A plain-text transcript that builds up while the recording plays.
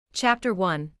Chapter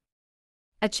 1.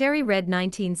 A cherry-red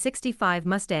 1965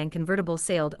 Mustang convertible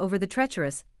sailed over the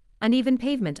treacherous, uneven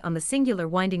pavement on the singular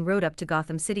winding road up to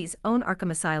Gotham City's own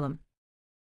Arkham Asylum.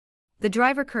 The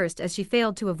driver cursed as she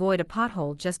failed to avoid a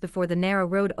pothole just before the narrow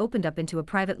road opened up into a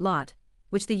private lot,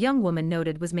 which the young woman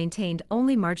noted was maintained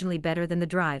only marginally better than the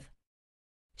drive.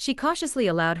 She cautiously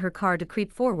allowed her car to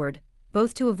creep forward,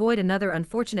 both to avoid another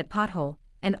unfortunate pothole,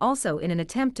 and also in an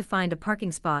attempt to find a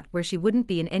parking spot where she wouldn't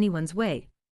be in anyone's way.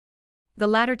 The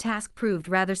latter task proved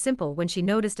rather simple when she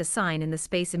noticed a sign in the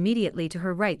space immediately to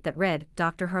her right that read,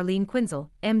 "Dr. Harleen Quinzel,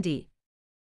 M.D."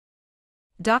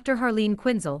 "Dr. Harleen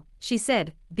Quinzel," she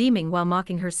said, beaming while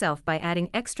mocking herself by adding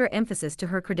extra emphasis to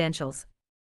her credentials.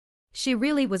 She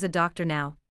really was a doctor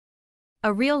now.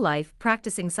 A real-life,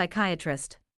 practicing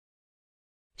psychiatrist.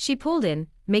 She pulled in,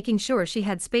 making sure she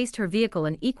had spaced her vehicle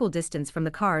an equal distance from the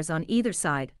cars on either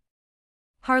side.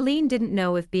 Harleen didn't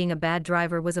know if being a bad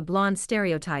driver was a blonde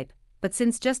stereotype, but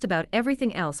since just about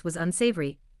everything else was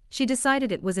unsavory, she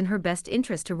decided it was in her best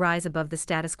interest to rise above the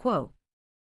status quo.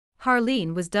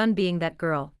 Harleen was done being that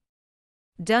girl.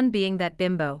 Done being that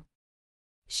bimbo.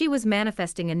 She was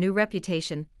manifesting a new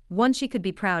reputation, one she could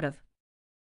be proud of.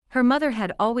 Her mother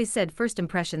had always said first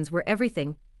impressions were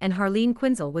everything, and Harleen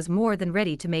Quinzel was more than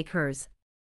ready to make hers.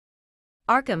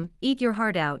 "Arkham, eat your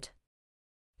heart out,"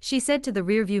 she said to the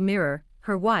rearview mirror,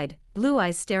 her wide, blue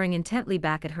eyes staring intently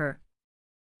back at her.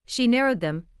 She narrowed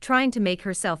them, trying to make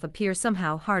herself appear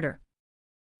somehow harder.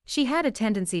 She had a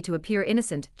tendency to appear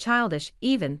innocent, childish,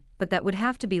 even, but that would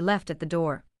have to be left at the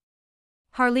door.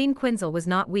 Harleen Quinzel was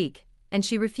not weak, and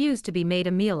she refused to be made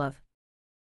a meal of.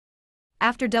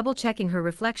 After double-checking her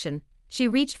reflection, she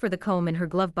reached for the comb in her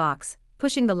glove box,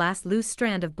 pushing the last loose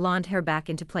strand of blonde hair back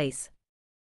into place.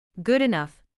 Good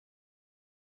enough.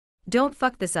 "Don't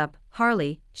fuck this up,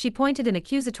 Harley," she pointed an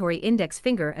accusatory index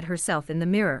finger at herself in the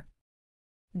mirror.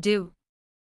 "Do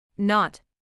not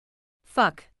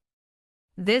fuck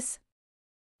this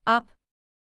up."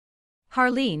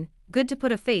 "Harleen, good to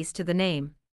put a face to the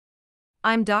name.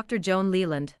 I'm Dr. Joan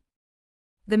Leland."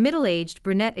 The middle-aged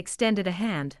brunette extended a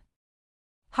hand.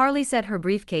 Harley set her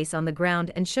briefcase on the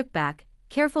ground and shook back,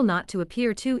 careful not to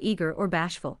appear too eager or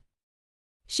bashful.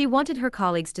 She wanted her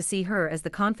colleagues to see her as the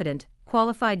confident,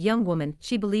 qualified young woman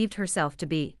she believed herself to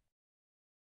be.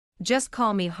 "Just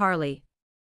call me Harley.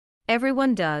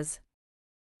 Everyone does."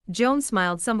 Joan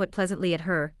smiled somewhat pleasantly at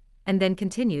her, and then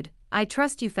continued, "I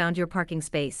trust you found your parking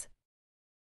space."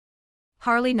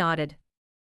 Harley nodded.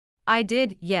 "I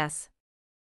did, yes."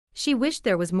 She wished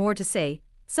there was more to say,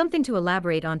 something to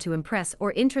elaborate on to impress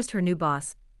or interest her new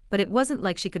boss, but it wasn't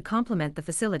like she could compliment the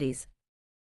facilities.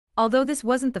 Although this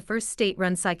wasn't the first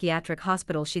state-run psychiatric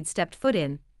hospital she'd stepped foot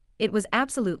in, it was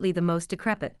absolutely the most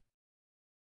decrepit.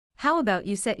 "How about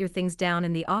you set your things down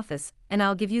in the office, and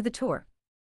I'll give you the tour."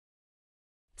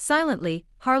 Silently,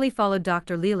 Harley followed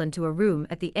Dr. Leland to a room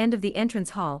at the end of the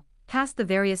entrance hall, past the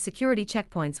various security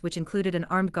checkpoints which included an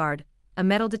armed guard, a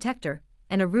metal detector,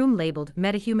 and a room labeled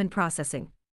Metahuman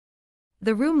Processing.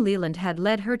 The room Leland had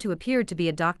led her to appeared to be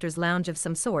a doctor's lounge of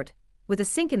some sort, with a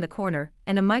sink in the corner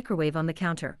and a microwave on the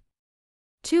counter.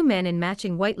 Two men in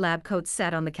matching white lab coats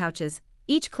sat on the couches,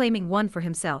 each claiming one for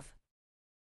himself.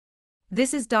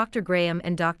 "This is Dr. Graham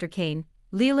and Dr. Kane,"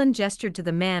 Leland gestured to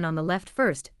the man on the left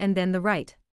first and then the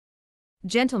right.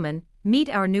 "Gentlemen, meet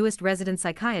our newest resident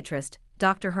psychiatrist,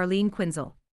 Dr. Harleen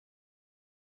Quinzel."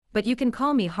 "But you can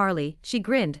call me Harley," she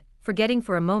grinned, forgetting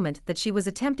for a moment that she was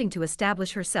attempting to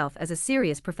establish herself as a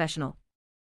serious professional.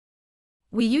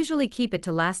 "We usually keep it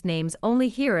to last names only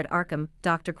here at Arkham,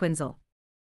 Dr. Quinzel.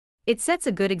 It sets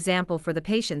a good example for the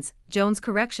patients." Joan's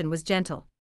correction was gentle.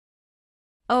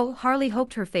 Oh, Harley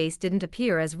hoped her face didn't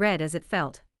appear as red as it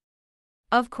felt.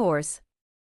 "Of course."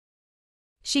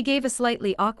 She gave a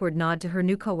slightly awkward nod to her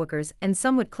new coworkers and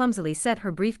somewhat clumsily set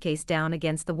her briefcase down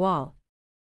against the wall.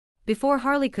 Before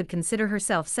Harley could consider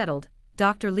herself settled,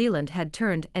 Dr. Leland had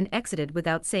turned and exited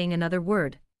without saying another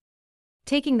word.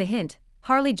 Taking the hint,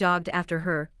 Harley jogged after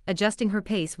her, adjusting her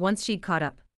pace once she'd caught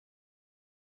up.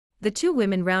 The two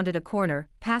women rounded a corner,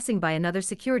 passing by another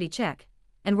security check,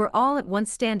 and were all at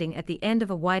once standing at the end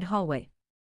of a wide hallway.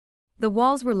 The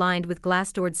walls were lined with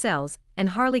glass-doored cells, and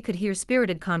Harley could hear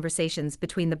spirited conversations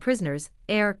between the prisoners,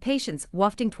 patients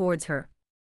wafting towards her.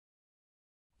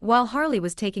 While Harley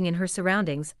was taking in her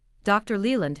surroundings, Dr.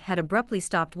 Leland had abruptly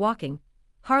stopped walking,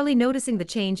 Harley noticing the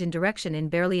change in direction in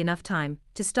barely enough time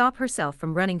to stop herself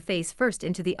from running face first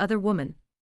into the other woman.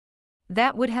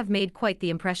 That would have made quite the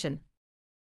impression.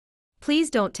 "Please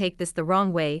don't take this the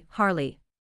wrong way, Harley."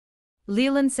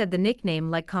 Leland said the nickname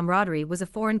like camaraderie was a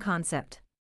foreign concept.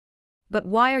 "But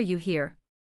why are you here?"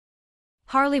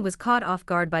 Harley was caught off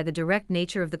guard by the direct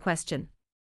nature of the question.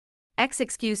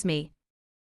 Excuse me.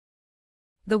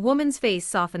 The woman's face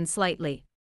softened slightly.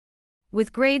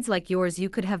 With grades like yours you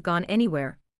could have gone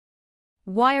anywhere.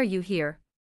 Why are you here?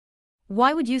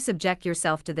 Why would you subject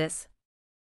yourself to this?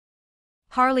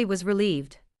 Harley was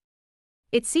relieved.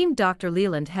 It seemed Dr.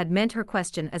 Leland had meant her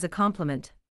question as a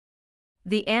compliment.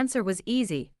 The answer was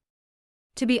easy.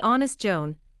 To be honest,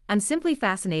 Joan, I'm simply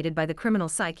fascinated by the criminal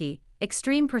psyche,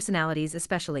 extreme personalities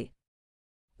especially.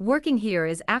 Working here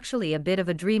is actually a bit of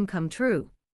a dream come true.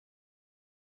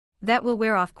 That will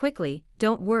wear off quickly,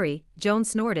 don't worry, Joan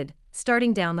snorted,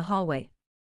 starting down the hallway.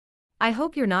 I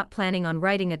hope you're not planning on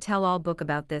writing a tell-all book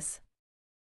about this.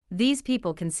 These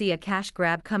people can see a cash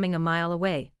grab coming a mile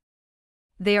away.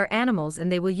 They are animals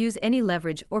and they will use any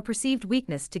leverage or perceived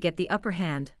weakness to get the upper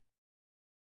hand.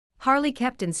 Harley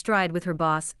kept in stride with her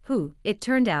boss, who, it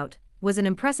turned out, was an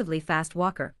impressively fast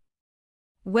walker.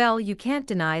 Well, you can't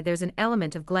deny there's an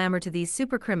element of glamour to these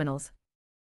supercriminals.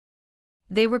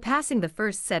 They were passing the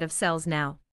first set of cells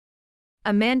now.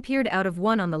 A man peered out of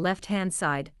one on the left-hand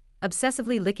side,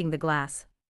 obsessively licking the glass.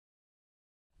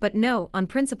 But no, on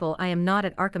principle I am not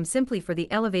at Arkham simply for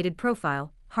the elevated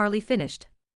profile, Harley finished.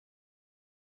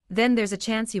 Then there's a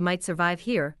chance you might survive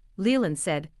here, Leland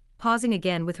said, pausing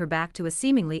again with her back to a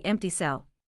seemingly empty cell.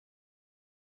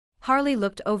 Harley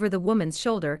looked over the woman's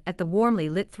shoulder at the warmly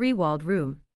lit three-walled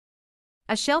room.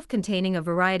 A shelf containing a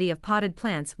variety of potted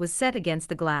plants was set against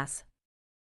the glass.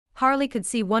 Harley could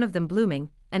see one of them blooming,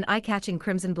 an eye-catching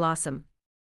crimson blossom.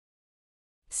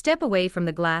 Step away from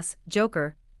the glass,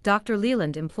 Joker, Dr.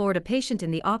 Leland implored a patient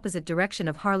in the opposite direction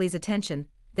of Harley's attention,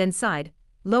 then sighed,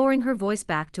 lowering her voice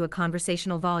back to a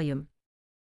conversational volume.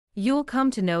 You'll come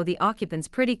to know the occupants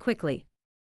pretty quickly.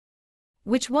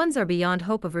 Which ones are beyond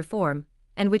hope of reform,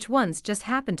 and which ones just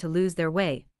happen to lose their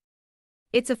way.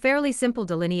 It's a fairly simple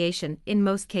delineation in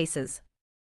most cases.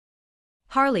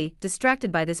 Harley,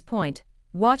 distracted by this point,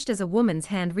 watched as a woman's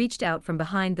hand reached out from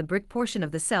behind the brick portion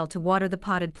of the cell to water the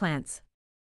potted plants.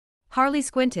 Harley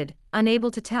squinted,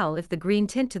 unable to tell if the green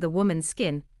tint to the woman's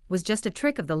skin was just a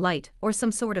trick of the light or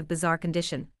some sort of bizarre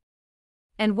condition.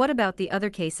 And what about the other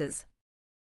cases?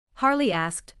 Harley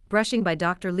asked, brushing by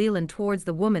Dr. Leland towards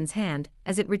the woman's hand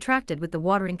as it retracted with the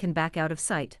watering can back out of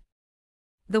sight.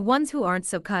 The ones who aren't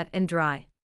so cut and dry.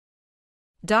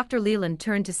 Dr. Leland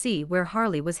turned to see where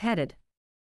Harley was headed.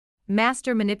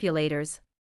 Master manipulators.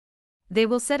 They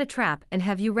will set a trap and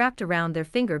have you wrapped around their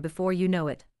finger before you know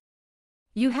it.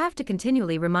 You have to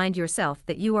continually remind yourself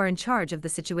that you are in charge of the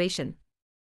situation.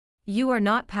 You are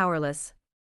not powerless.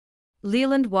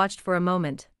 Leland watched for a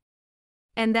moment.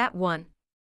 And that one?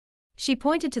 She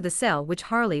pointed to the cell which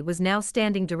Harley was now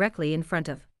standing directly in front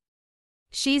of.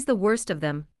 She's the worst of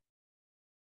them.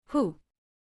 Who?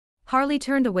 Harley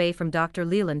turned away from Dr.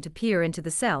 Leland to peer into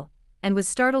the cell, and was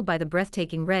startled by the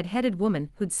breathtaking red-headed woman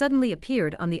who'd suddenly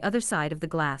appeared on the other side of the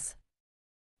glass.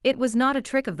 It was not a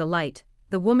trick of the light,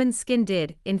 the woman's skin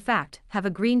did, in fact, have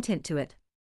a green tint to it.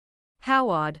 How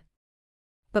odd.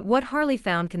 But what Harley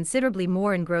found considerably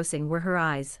more engrossing were her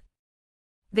eyes.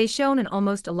 They shone an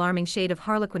almost alarming shade of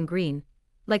harlequin green,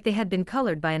 like they had been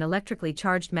colored by an electrically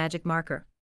charged magic marker.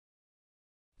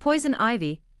 Poison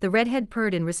ivy, the redhead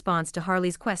purred in response to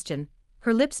Harley's question,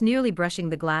 her lips nearly brushing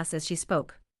the glass as she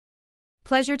spoke.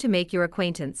 Pleasure to make your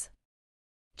acquaintance.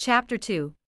 Chapter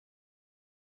 2.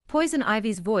 Poison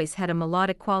Ivy's voice had a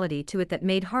melodic quality to it that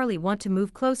made Harley want to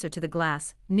move closer to the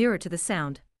glass, nearer to the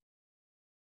sound.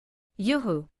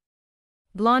 Yoo-hoo.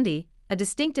 Blondie, a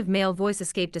distinctive male voice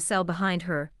escaped a cell behind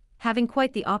her, having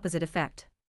quite the opposite effect.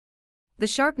 The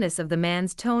sharpness of the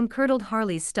man's tone curdled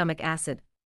Harley's stomach acid.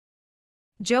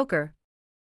 Joker.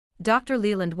 Dr.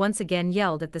 Leland once again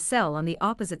yelled at the cell on the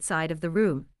opposite side of the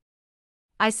room.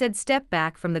 I said step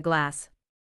back from the glass.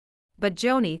 But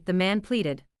Joni, the man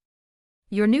pleaded.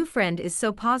 Your new friend is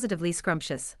so positively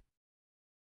scrumptious.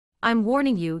 I'm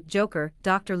warning you, Joker,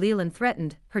 Dr. Leland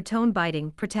threatened, her tone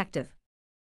biting, protective.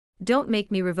 Don't make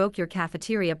me revoke your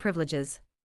cafeteria privileges.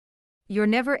 You're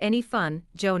never any fun,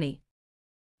 Joni.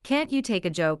 Can't you take a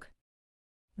joke?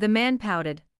 The man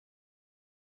pouted.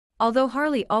 Although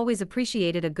Harley always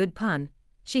appreciated a good pun,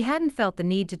 she hadn't felt the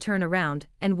need to turn around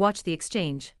and watch the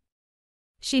exchange.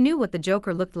 She knew what the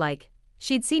Joker looked like,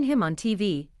 she'd seen him on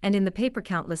TV and in the paper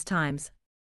countless times.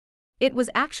 It was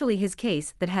actually his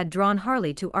case that had drawn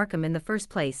Harley to Arkham in the first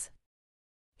place.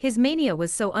 His mania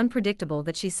was so unpredictable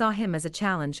that she saw him as a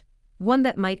challenge, one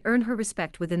that might earn her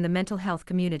respect within the mental health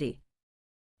community.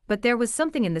 But there was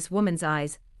something in this woman's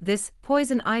eyes, this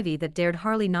poison ivy, that dared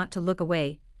Harley not to look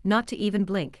away, not to even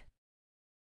blink.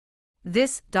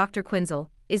 This, Dr. Quinzel,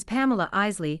 is Pamela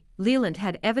Isley. Leland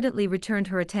had evidently returned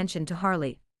her attention to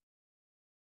Harley.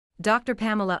 Dr.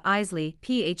 Pamela Isley,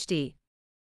 Ph.D.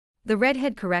 The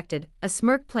redhead corrected, a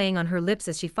smirk playing on her lips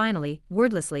as she finally,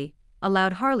 wordlessly,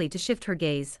 allowed Harley to shift her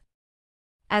gaze.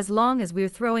 As long as we're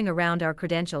throwing around our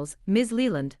credentials, Ms.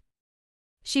 Leland.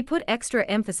 She put extra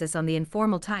emphasis on the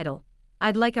informal title.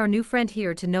 I'd like our new friend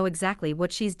here to know exactly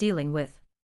what she's dealing with.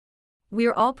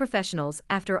 We're all professionals,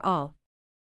 after all.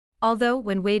 Although,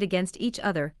 when weighed against each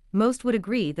other, most would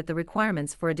agree that the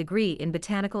requirements for a degree in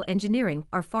botanical engineering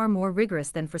are far more rigorous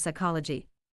than for psychology.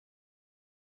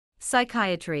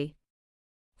 Psychiatry.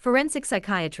 Forensic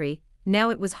psychiatry. Now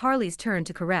it was Harley's turn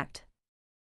to correct.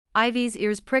 Ivy's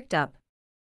ears pricked up.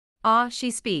 Ah,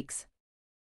 she speaks.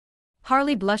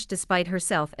 Harley blushed despite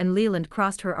herself and Leland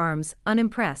crossed her arms,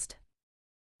 unimpressed.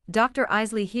 Dr.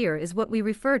 Isley here is what we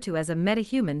refer to as a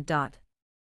metahuman.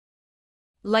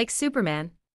 Like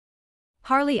Superman?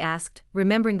 Harley asked,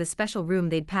 remembering the special room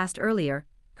they'd passed earlier,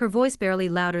 her voice barely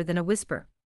louder than a whisper.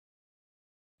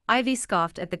 Ivy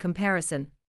scoffed at the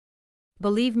comparison.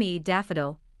 Believe me,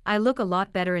 Daffodil, I look a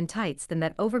lot better in tights than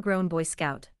that overgrown Boy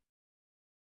Scout.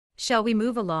 Shall we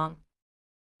move along?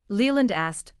 Leland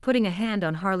asked, putting a hand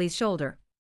on Harley's shoulder.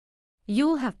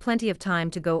 You'll have plenty of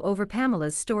time to go over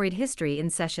Pamela's storied history in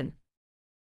session.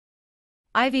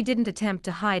 Ivy didn't attempt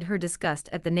to hide her disgust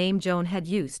at the name Joan had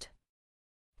used.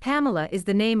 Pamela is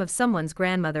the name of someone's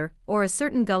grandmother or a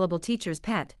certain gullible teacher's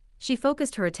pet. She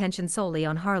focused her attention solely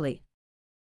on Harley.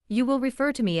 You will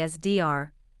refer to me as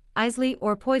Dr. Isley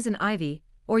or Poison Ivy,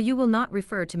 or you will not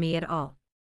refer to me at all.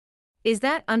 Is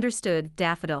that understood,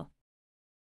 Daffodil?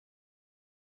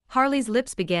 Harley's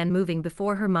lips began moving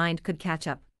before her mind could catch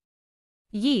up.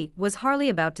 Was Harley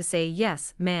about to say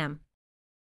yes, ma'am?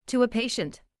 To a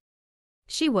patient?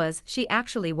 She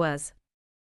actually was.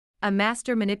 A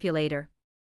master manipulator.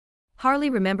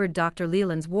 Harley remembered Dr.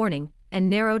 Leland's warning and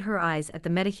narrowed her eyes at the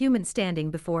metahuman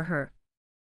standing before her.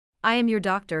 I am your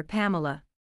doctor, Pamela.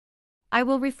 I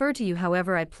will refer to you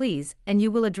however I please, and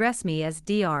you will address me as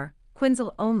Dr.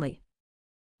 Quinzel only.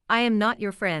 I am not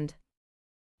your friend.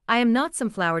 I am not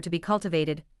some flower to be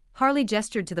cultivated. Harley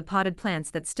gestured to the potted plants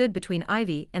that stood between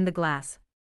Ivy and the glass.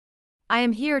 I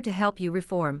am here to help you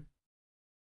reform.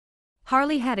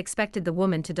 Harley had expected the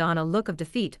woman to don a look of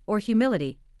defeat or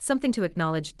humility, something to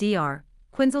acknowledge Dr.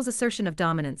 Quinzel's assertion of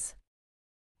dominance.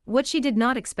 What she did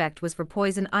not expect was for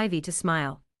Poison Ivy to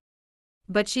smile.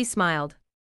 But she smiled.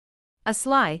 A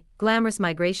sly, glamorous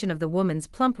migration of the woman's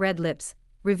plump red lips,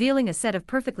 revealing a set of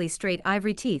perfectly straight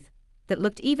ivory teeth that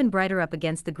looked even brighter up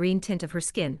against the green tint of her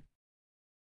skin.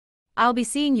 I'll be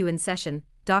seeing you in session,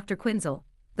 Dr. Quinzel.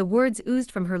 The words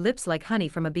oozed from her lips like honey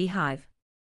from a beehive.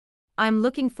 I'm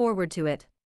looking forward to it.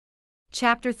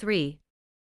 Chapter 3.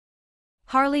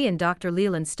 Harley and Dr.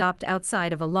 Leland stopped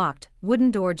outside of a locked,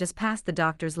 wooden door just past the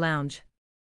doctor's lounge.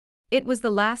 It was the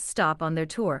last stop on their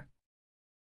tour.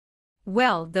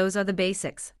 Well, those are the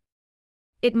basics.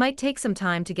 It might take some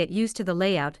time to get used to the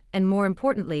layout and, more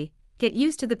importantly, get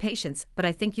used to the patients, but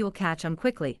I think you'll catch on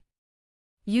quickly.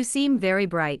 You seem very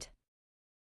bright.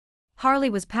 Harley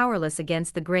was powerless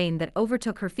against the grain that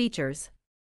overtook her features.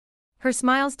 Her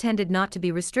smiles tended not to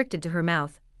be restricted to her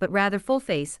mouth, but rather full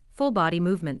face, full body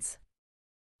movements.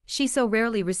 She so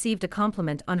rarely received a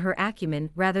compliment on her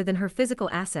acumen rather than her physical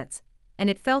assets, and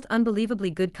it felt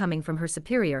unbelievably good coming from her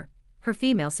superior, her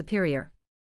female superior.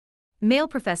 Male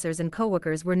professors and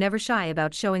coworkers were never shy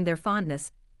about showing their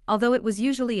fondness, although it was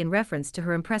usually in reference to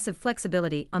her impressive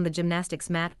flexibility on the gymnastics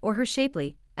mat or her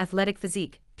shapely, athletic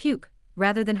physique,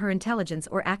 rather than her intelligence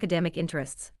or academic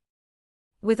interests.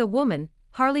 With a woman,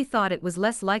 Harley thought it was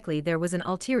less likely there was an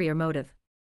ulterior motive.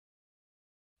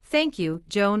 Thank you,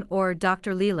 Joan or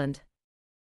Dr. Leland.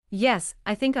 Yes,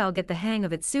 I think I'll get the hang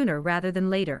of it sooner rather than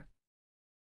later.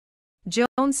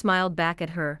 Joan smiled back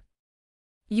at her.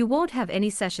 You won't have any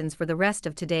sessions for the rest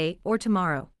of today or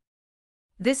tomorrow.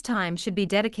 This time should be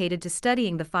dedicated to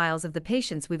studying the files of the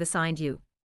patients we've assigned you.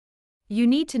 You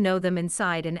need to know them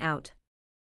inside and out.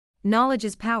 Knowledge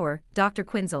is power, Dr.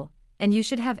 Quinzel, and you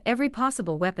should have every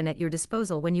possible weapon at your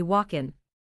disposal when you walk in.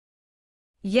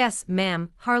 Yes, ma'am,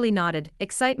 Harley nodded,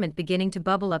 excitement beginning to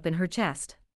bubble up in her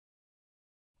chest.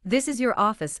 This is your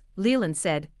office, Leland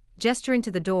said, gesturing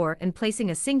to the door and placing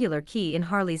a singular key in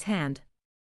Harley's hand.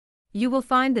 You will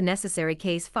find the necessary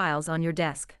case files on your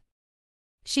desk.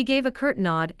 She gave a curt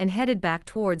nod and headed back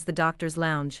towards the doctor's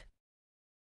lounge.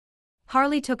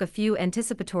 Harley took a few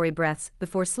anticipatory breaths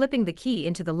before slipping the key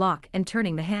into the lock and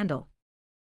turning the handle.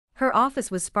 Her office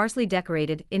was sparsely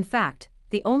decorated. In fact,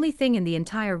 the only thing in the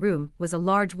entire room was a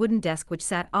large wooden desk which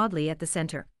sat oddly at the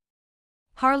center.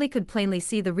 Harley could plainly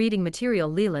see the reading material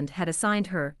Leland had assigned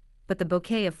her, but the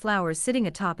bouquet of flowers sitting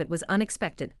atop it was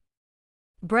unexpected.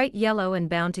 Bright yellow and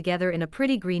bound together in a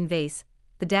pretty green vase,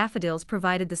 the daffodils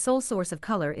provided the sole source of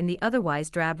color in the otherwise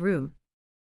drab room.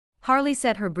 Harley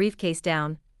set her briefcase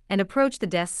down and approached the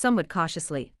desk somewhat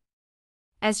cautiously.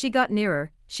 As she got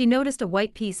nearer, she noticed a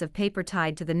white piece of paper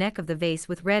tied to the neck of the vase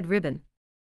with red ribbon.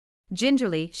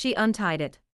 Gingerly, she untied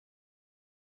it.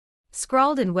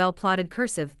 Scrawled in well-plotted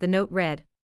cursive, the note read,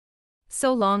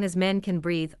 "So long as men can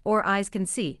breathe or eyes can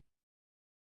see.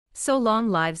 So long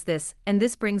lives this, and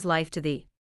this brings life to thee."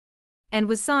 And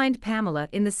was signed Pamela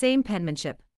in the same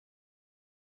penmanship.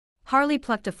 Harley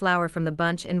plucked a flower from the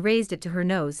bunch and raised it to her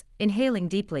nose, inhaling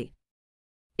deeply.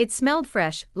 It smelled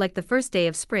fresh, like the first day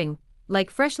of spring, like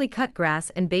freshly cut grass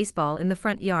and baseball in the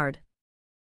front yard.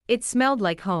 It smelled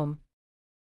like home.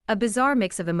 A bizarre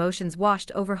mix of emotions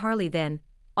washed over Harley then,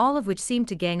 all of which seemed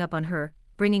to gang up on her,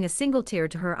 bringing a single tear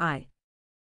to her eye.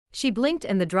 She blinked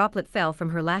and the droplet fell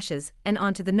from her lashes and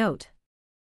onto the note.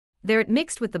 There it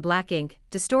mixed with the black ink,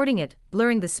 distorting it,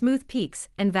 blurring the smooth peaks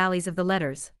and valleys of the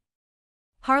letters.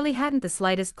 Harley hadn't the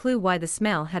slightest clue why the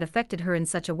smell had affected her in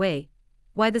such a way,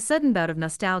 why the sudden bout of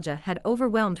nostalgia had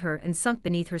overwhelmed her and sunk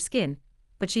beneath her skin,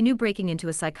 but she knew breaking into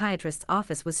a psychiatrist's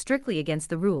office was strictly against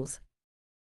the rules.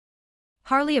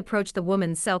 Harley approached the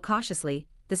woman's cell cautiously,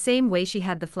 the same way she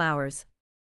had the flowers.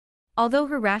 Although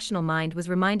her rational mind was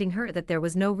reminding her that there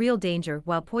was no real danger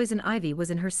while poison ivy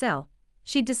was in her cell,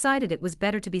 she'd decided it was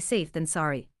better to be safe than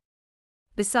sorry.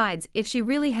 Besides, if she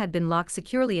really had been locked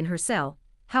securely in her cell,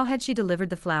 how had she delivered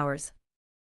the flowers?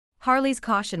 Harley's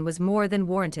caution was more than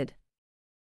warranted.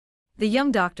 The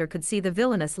young doctor could see the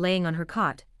villainess laying on her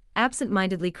cot,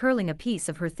 absent-mindedly curling a piece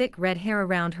of her thick red hair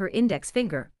around her index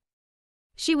finger.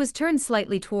 She was turned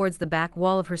slightly towards the back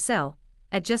wall of her cell,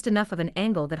 at just enough of an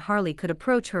angle that Harley could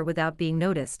approach her without being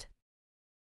noticed.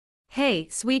 "Hey,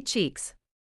 sweet cheeks!"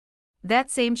 that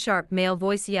same sharp male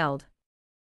voice yelled.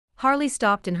 Harley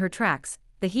stopped in her tracks,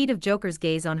 the heat of Joker's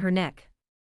gaze on her neck.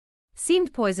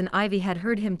 Seemed Poison Ivy had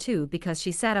heard him too because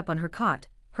she sat up on her cot,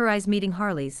 her eyes meeting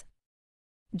Harley's.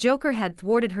 Joker had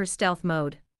thwarted her stealth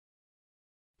mode.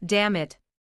 Damn it.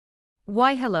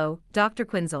 Why hello, Dr.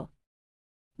 Quinzel.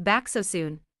 Back so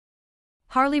soon.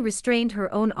 Harley restrained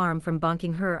her own arm from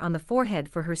bonking her on the forehead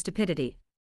for her stupidity.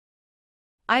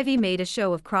 Ivy made a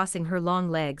show of crossing her long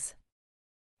legs.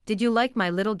 Did you like my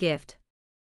little gift?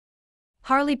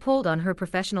 Harley pulled on her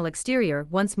professional exterior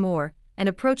once more, and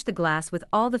approached the glass with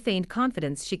all the feigned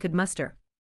confidence she could muster.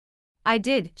 I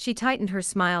did, she tightened her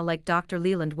smile like Dr.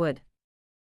 Leland would.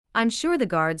 I'm sure the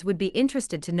guards would be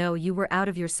interested to know you were out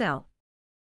of your cell.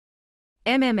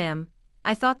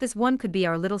 I thought this one could be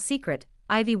our little secret,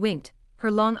 Ivy winked, her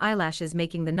long eyelashes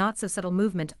making the not-so-subtle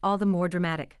movement all the more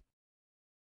dramatic.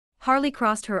 Harley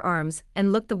crossed her arms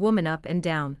and looked the woman up and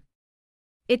down.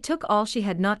 It took all she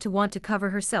had not to want to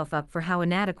cover herself up for how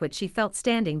inadequate she felt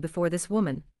standing before this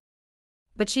woman.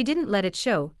 But she didn't let it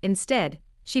show. Instead,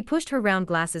 she pushed her round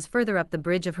glasses further up the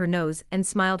bridge of her nose and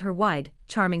smiled her wide,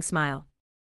 charming smile.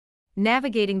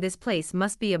 Navigating this place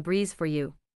must be a breeze for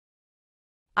you.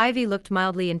 Ivy looked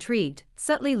mildly intrigued,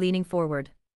 subtly leaning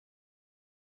forward.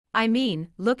 I mean,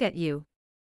 look at you.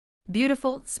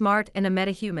 Beautiful, smart and a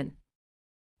metahuman.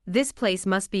 This place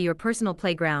must be your personal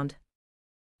playground.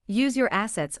 Use your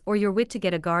assets or your wit to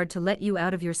get a guard to let you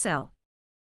out of your cell.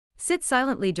 Sit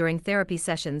silently during therapy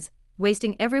sessions,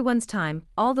 wasting everyone's time,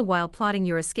 all the while plotting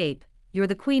your escape. You're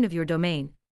the queen of your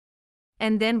domain.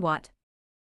 And then what?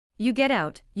 You get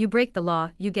out, you break the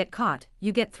law, you get caught,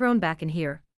 you get thrown back in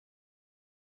here.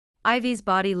 Ivy's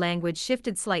body language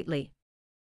shifted slightly.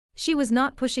 She was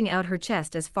not pushing out her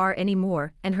chest as far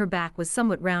anymore, and her back was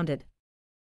somewhat rounded.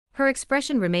 Her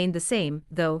expression remained the same,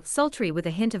 though sultry with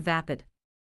a hint of vapid.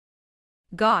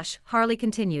 Gosh, Harley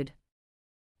continued.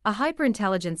 A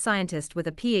hyper-intelligent scientist with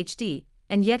a PhD,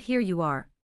 and yet here you are.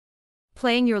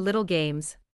 Playing your little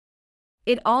games.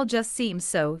 It all just seems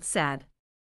so sad.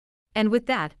 And with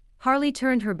that, Harley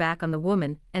turned her back on the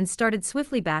woman and started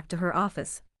swiftly back to her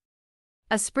office.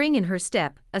 A spring in her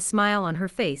step, a smile on her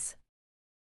face.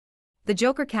 The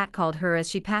Joker catcalled her as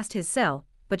she passed his cell,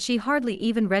 but she hardly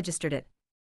even registered it.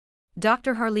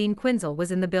 Dr. Harleen Quinzel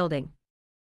was in the building.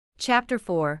 Chapter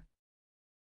 4.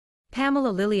 Pamela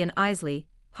Lillian Isley,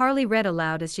 Harley read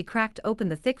aloud as she cracked open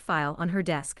the thick file on her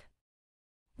desk.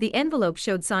 The envelope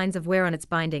showed signs of wear on its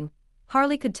binding.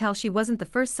 Harley could tell she wasn't the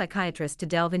first psychiatrist to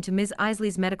delve into Ms.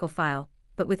 Isley's medical file,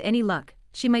 but with any luck,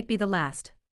 she might be the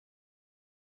last.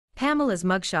 Pamela's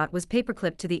mugshot was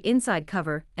paperclipped to the inside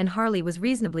cover, and Harley was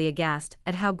reasonably aghast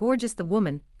at how gorgeous the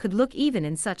woman could look even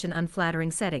in such an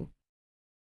unflattering setting.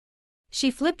 She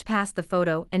flipped past the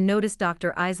photo and noticed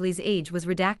Dr. Isley's age was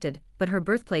redacted, but her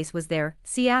birthplace was there,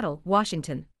 Seattle,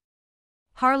 Washington.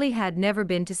 Harley had never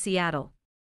been to Seattle.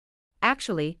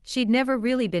 Actually, she'd never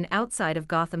really been outside of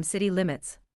Gotham City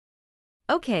limits.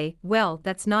 Okay, well,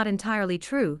 that's not entirely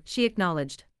true, she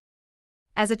acknowledged.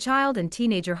 As a child and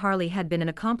teenager, Harley had been an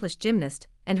accomplished gymnast,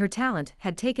 and her talent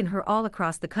had taken her all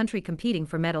across the country competing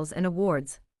for medals and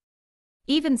awards.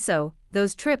 Even so,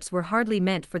 those trips were hardly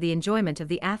meant for the enjoyment of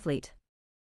the athlete.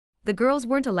 The girls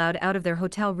weren't allowed out of their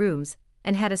hotel rooms,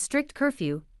 and had a strict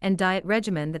curfew and diet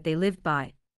regimen that they lived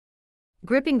by.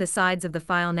 Gripping the sides of the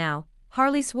file now,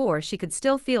 Harley swore she could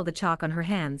still feel the chalk on her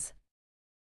hands.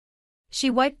 She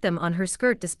wiped them on her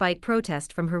skirt despite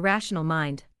protest from her rational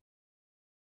mind.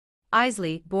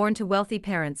 Isley, born to wealthy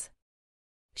parents.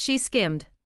 She skimmed.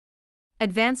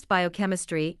 Advanced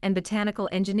biochemistry and botanical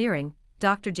engineering,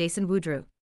 Dr. Jason Woodrow.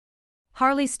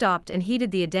 Harley stopped and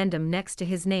heeded the addendum next to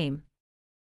his name.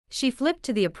 She flipped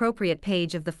to the appropriate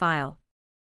page of the file.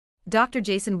 Dr.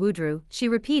 Jason Woodrow, she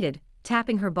repeated,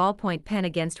 tapping her ballpoint pen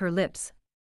against her lips.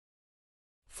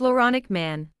 Floronic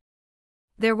man.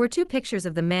 There were two pictures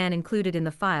of the man included in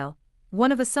the file,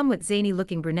 one of a somewhat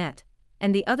zany-looking brunette,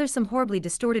 and the other some horribly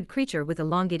distorted creature with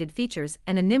elongated features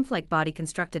and a nymph-like body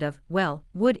constructed of, well,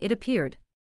 wood, it appeared.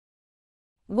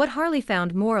 What Harley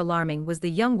found more alarming was the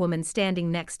young woman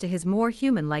standing next to his more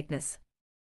human likeness.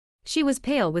 She was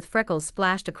pale with freckles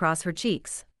splashed across her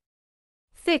cheeks.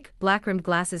 Thick, black-rimmed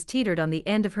glasses teetered on the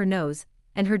end of her nose,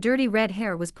 and her dirty red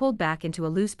hair was pulled back into a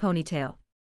loose ponytail.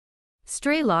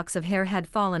 Stray locks of hair had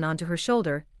fallen onto her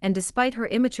shoulder, and despite her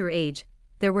immature age,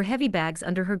 there were heavy bags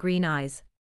under her green eyes.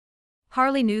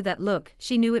 Harley knew that look,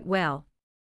 she knew it well.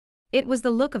 It was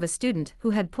the look of a student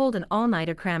who had pulled an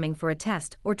all-nighter cramming for a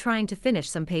test or trying to finish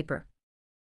some paper.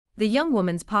 The young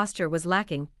woman's posture was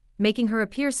lacking, making her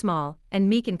appear small and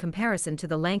meek in comparison to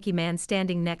the lanky man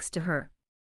standing next to her.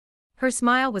 Her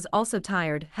smile was also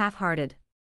tired, half-hearted.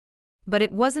 But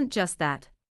it wasn't just that.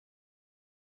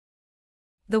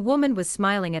 The woman was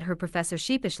smiling at her professor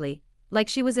sheepishly, like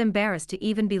she was embarrassed to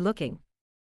even be looking.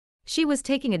 She was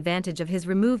taking advantage of his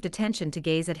removed attention to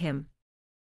gaze at him.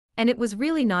 And it was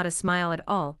really not a smile at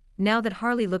all. Now that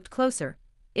Harley looked closer,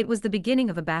 it was the beginning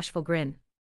of a bashful grin.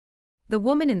 The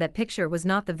woman in that picture was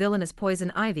not the villainous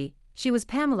Poison Ivy, she was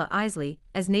Pamela Isley,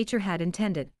 as nature had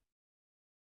intended.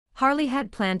 Harley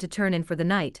had planned to turn in for the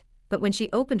night, but when she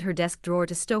opened her desk drawer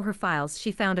to stow her files,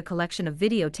 she found a collection of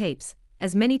videotapes,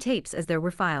 as many tapes as there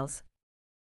were files.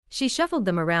 She shuffled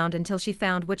them around until she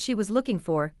found what she was looking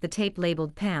for, the tape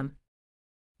labeled Pam.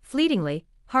 Fleetingly,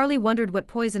 Harley wondered what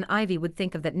Poison Ivy would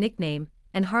think of that nickname,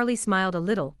 and Harley smiled a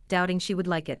little, doubting she would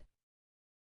like it.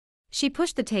 She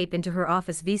pushed the tape into her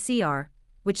office VCR,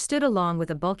 which stood along with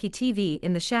a bulky TV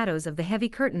in the shadows of the heavy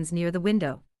curtains near the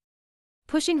window.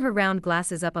 Pushing her round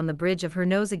glasses up on the bridge of her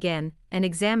nose again, and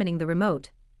examining the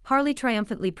remote, Harley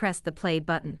triumphantly pressed the play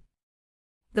button.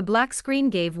 The black screen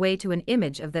gave way to an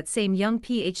image of that same young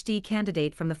PhD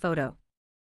candidate from the photo.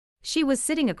 She was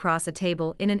sitting across a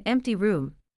table in an empty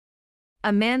room.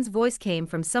 A man's voice came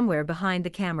from somewhere behind the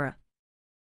camera.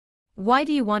 "Why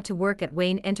do you want to work at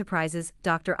Wayne Enterprises,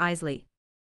 Dr. Isley?"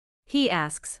 he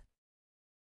asks.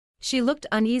 She looked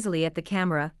uneasily at the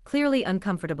camera, clearly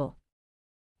uncomfortable.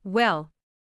 "Well,"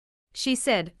 she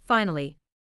said, finally,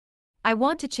 "I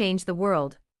want to change the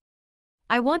world.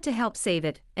 I want to help save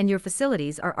it, and your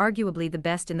facilities are arguably the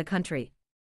best in the country."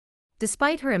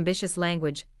 Despite her ambitious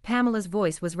language, Pamela's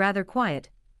voice was rather quiet,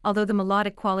 although the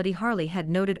melodic quality Harley had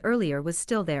noted earlier was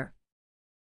still there.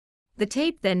 The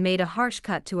tape then made a harsh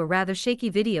cut to a rather shaky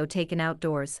video taken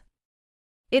outdoors.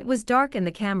 It was dark and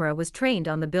the camera was trained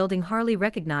on the building Harley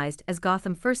recognized as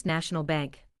Gotham First National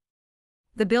Bank.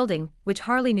 The building, which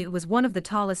Harley knew was one of the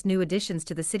tallest new additions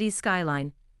to the city's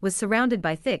skyline, was surrounded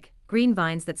by thick, green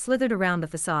vines that slithered around the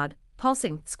facade,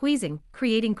 pulsing, squeezing,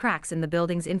 creating cracks in the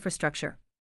building's infrastructure.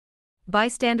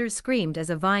 Bystanders screamed as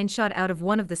a vine shot out of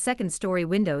one of the second-story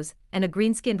windows, and a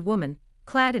green-skinned woman,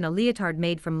 clad in a leotard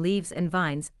made from leaves and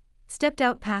vines, stepped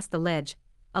out past the ledge,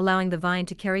 allowing the vine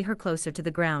to carry her closer to the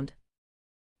ground.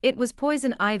 It was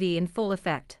Poison Ivy in full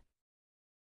effect.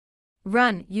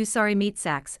 "Run, you sorry meat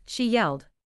sacks," she yelled.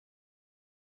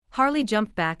 Harley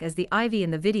jumped back as the ivy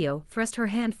in the video thrust her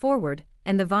hand forward,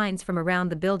 and the vines from around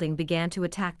the building began to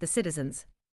attack the citizens.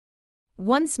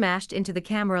 One smashed into the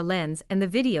camera lens and the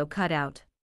video cut out.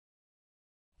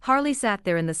 Harley sat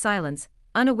there in the silence,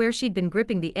 unaware she'd been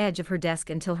gripping the edge of her desk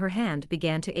until her hand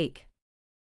began to ache.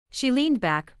 She leaned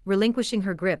back, relinquishing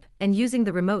her grip and using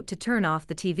the remote to turn off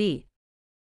the TV.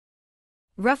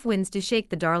 "Rough winds do shake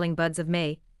the darling buds of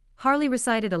May," Harley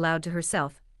recited aloud to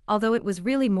herself, although it was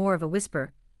really more of a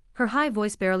whisper, her high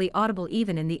voice barely audible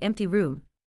even in the empty room.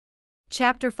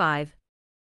 Chapter 5.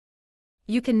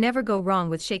 You can never go wrong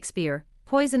with Shakespeare,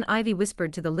 Poison Ivy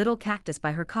whispered to the little cactus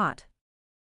by her cot.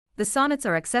 The sonnets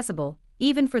are accessible,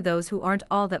 even for those who aren't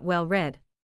all that well read.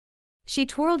 She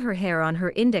twirled her hair on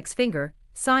her index finger,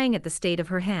 sighing at the state of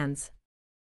her hands.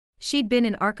 She'd been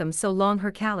in Arkham so long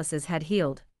her calluses had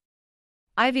healed.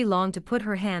 Ivy longed to put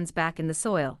her hands back in the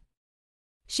soil.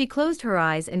 She closed her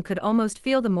eyes and could almost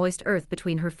feel the moist earth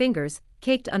between her fingers,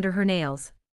 caked under her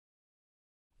nails.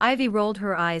 Ivy rolled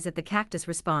her eyes at the cactus'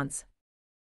 response.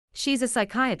 She's a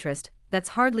psychiatrist, that's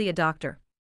hardly a doctor.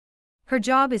 Her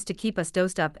job is to keep us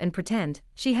dosed up and pretend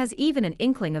she has even an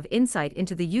inkling of insight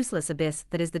into the useless abyss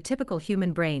that is the typical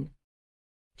human brain.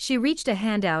 She reached a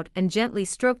hand out and gently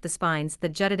stroked the spines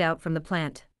that jutted out from the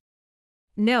plant.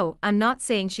 No, I'm not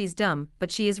saying she's dumb,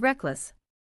 but she is reckless.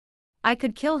 I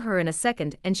could kill her in a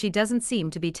second and she doesn't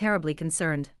seem to be terribly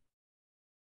concerned.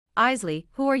 Isley,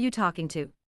 who are you talking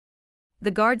to?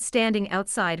 The guard standing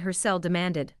outside her cell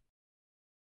demanded.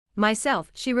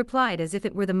 Myself, she replied as if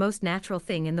it were the most natural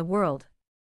thing in the world.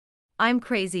 I'm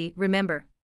crazy, remember?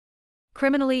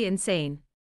 Criminally insane.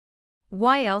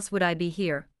 Why else would I be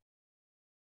here?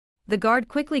 The guard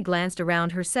quickly glanced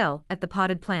around her cell at the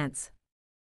potted plants.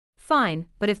 Fine,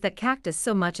 but if that cactus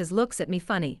so much as looks at me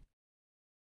funny.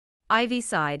 Ivy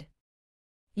sighed.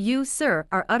 You, sir,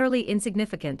 are utterly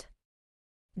insignificant.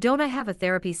 Don't I have a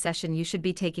therapy session you should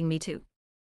be taking me to?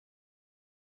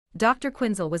 Dr.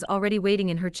 Quinzel was already waiting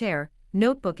in her chair,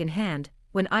 notebook in hand,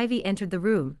 when Ivy entered the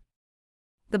room.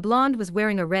 The blonde was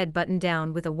wearing a red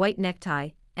button-down with a white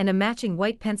necktie, and a matching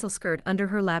white pencil skirt under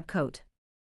her lab coat.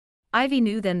 Ivy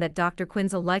knew then that Dr.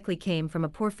 Quinzel likely came from a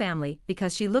poor family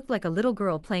because she looked like a little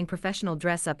girl playing professional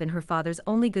dress-up in her father's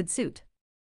only good suit.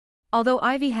 Although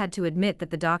Ivy had to admit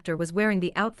that the doctor was wearing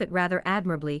the outfit rather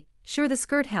admirably, sure the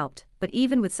skirt helped, but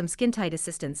even with some skin-tight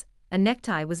assistance, a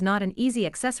necktie was not an easy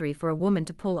accessory for a woman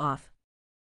to pull off.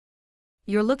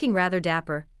 You're looking rather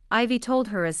dapper, Ivy told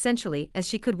her as sensually as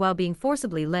she could while being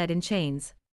forcibly led in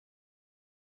chains.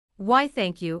 Why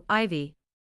thank you, Ivy.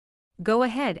 Go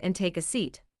ahead and take a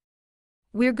seat.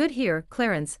 We're good here,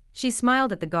 Clarence, she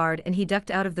smiled at the guard and he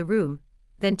ducked out of the room,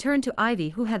 then turned to Ivy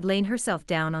who had lain herself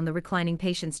down on the reclining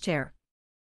patient's chair.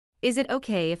 Is it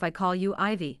okay if I call you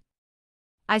Ivy?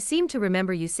 I seem to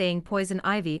remember you saying Poison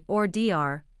Ivy or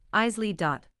Dr. Isley.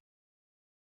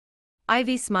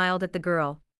 Ivy smiled at the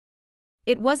girl.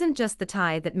 It wasn't just the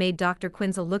tie that made Dr.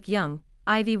 Quinzel look young,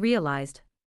 Ivy realized.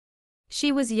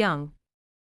 She was young.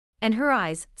 And her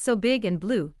eyes, so big and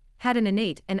blue, had an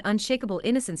innate and unshakable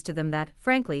innocence to them that,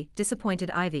 frankly,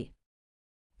 disappointed Ivy.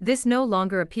 This no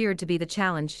longer appeared to be the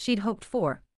challenge she'd hoped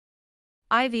for.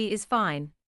 Ivy is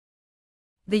fine.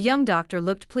 The young doctor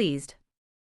looked pleased.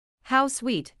 How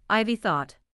sweet, Ivy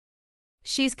thought.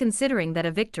 She's considering that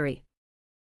a victory.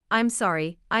 I'm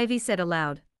sorry, Ivy said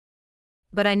aloud.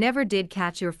 But I never did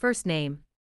catch your first name.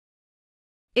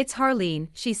 It's Harleen,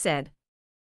 she said.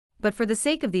 But for the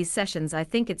sake of these sessions I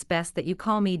think it's best that you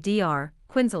call me Dr.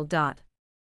 Quinzel.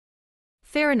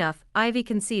 Fair enough, Ivy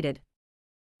conceded.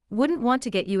 Wouldn't want to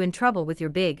get you in trouble with your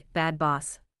big, bad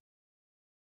boss.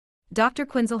 Dr.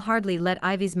 Quinzel hardly let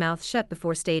Ivy's mouth shut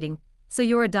before stating, so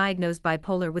you're a diagnosed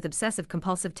bipolar with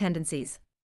obsessive-compulsive tendencies.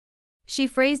 She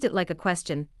phrased it like a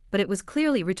question, but it was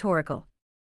clearly rhetorical.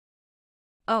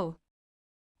 Oh.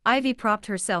 Ivy propped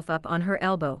herself up on her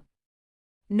elbow.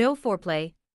 No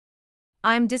foreplay.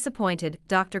 I'm disappointed,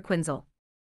 Dr. Quinzel.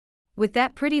 With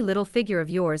that pretty little figure of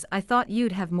yours I thought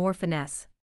you'd have more finesse.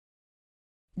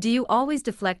 Do you always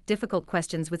deflect difficult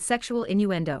questions with sexual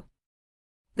innuendo?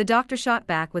 The doctor shot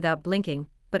back without blinking,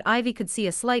 but Ivy could see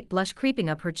a slight blush creeping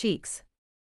up her cheeks.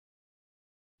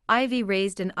 Ivy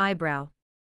raised an eyebrow.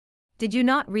 Did you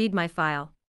not read my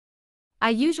file?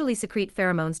 I usually secrete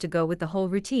pheromones to go with the whole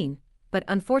routine, but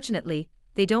unfortunately,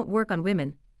 they don't work on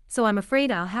women, so I'm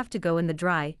afraid I'll have to go in the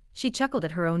dry, she chuckled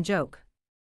at her own joke.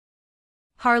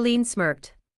 Harleen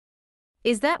smirked.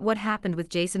 Is that what happened with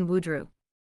Jason Woodrue?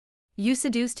 You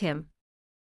seduced him?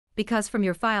 Because from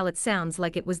your file it sounds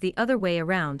like it was the other way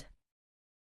around.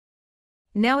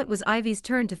 Now it was Ivy's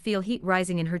turn to feel heat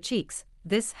rising in her cheeks.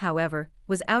 This, however,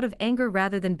 was out of anger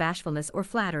rather than bashfulness or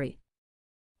flattery.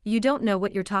 You don't know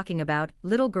what you're talking about,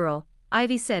 little girl,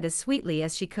 Ivy said as sweetly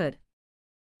as she could.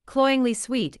 Cloyingly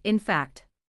sweet, in fact.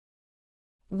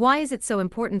 Why is it so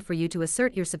important for you to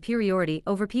assert your superiority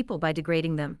over people by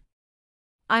degrading them?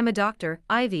 I'm a doctor,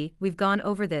 Ivy, we've gone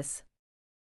over this.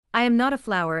 I am not a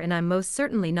flower and I'm most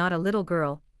certainly not a little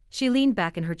girl. She leaned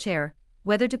back in her chair,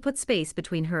 whether to put space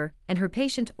between her and her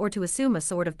patient or to assume a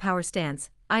sort of power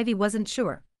stance, Ivy wasn't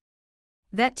sure.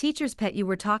 That teacher's pet you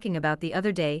were talking about the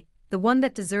other day, the one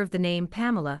that deserved the name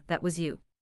Pamela, that was you.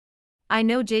 I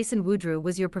know Jason Woodrue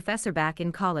was your professor back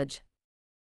in college.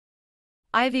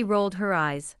 Ivy rolled her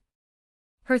eyes.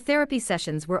 Her therapy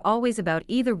sessions were always about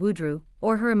either Woodrue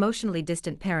or her emotionally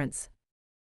distant parents.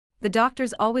 The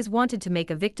doctors always wanted to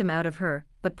make a victim out of her,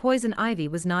 but Poison Ivy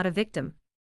was not a victim.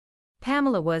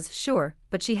 Pamela was, sure,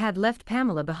 but she had left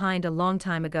Pamela behind a long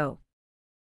time ago.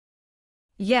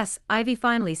 Yes, Ivy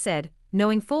finally said,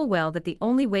 knowing full well that the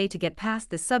only way to get past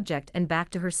this subject and back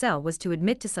to her cell was to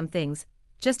admit to some things,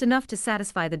 just enough to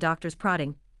satisfy the doctor's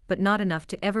prodding, but not enough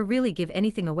to ever really give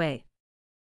anything away.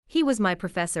 He was my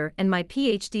professor and my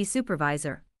PhD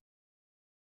supervisor.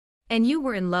 And you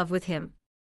were in love with him.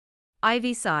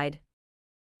 Ivy sighed.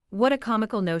 What a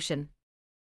comical notion.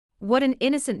 What an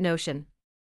innocent notion.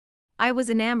 I was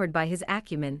enamored by his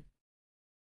acumen.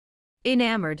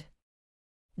 Enamored.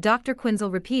 Dr.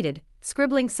 Quinzel repeated,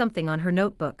 scribbling something on her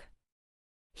notebook.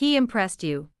 He impressed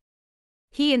you.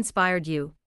 He inspired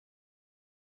you.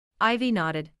 Ivy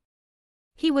nodded.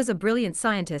 He was a brilliant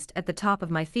scientist at the top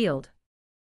of my field.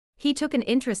 He took an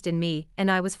interest in me, and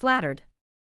I was flattered.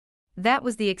 That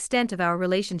was the extent of our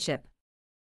relationship.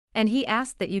 And he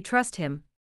asked that you trust him.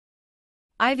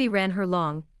 Ivy ran her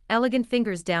long, elegant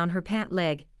fingers down her pant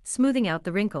leg, smoothing out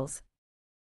the wrinkles.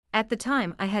 At the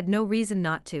time I had no reason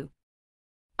not to.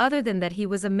 Other than that he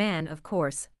was a man, of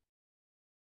course.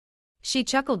 She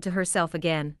chuckled to herself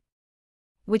again.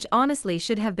 Which honestly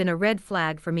should have been a red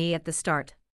flag for me at the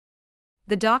start.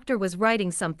 The doctor was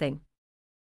writing something.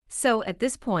 So at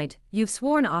this point, you've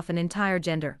sworn off an entire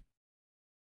gender.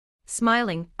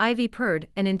 Smiling, Ivy purred,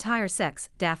 an entire sex,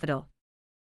 Daffodil.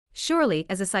 Surely,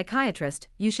 as a psychiatrist,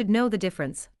 you should know the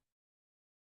difference.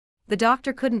 The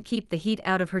doctor couldn't keep the heat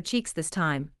out of her cheeks this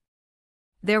time.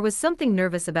 There was something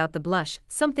nervous about the blush,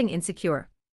 something insecure.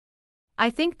 I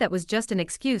think that was just an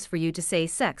excuse for you to say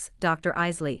sex, Dr.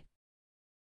 Isley.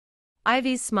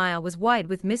 Ivy's smile was wide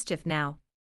with mischief now.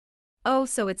 Oh,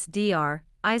 so it's Dr.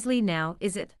 Isley now,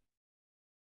 is it?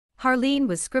 Harleen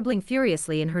was scribbling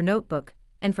furiously in her notebook,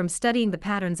 and from studying the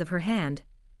patterns of her hand,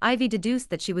 Ivy deduced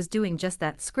that she was doing just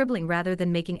that, scribbling rather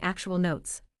than making actual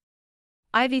notes.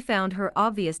 Ivy found her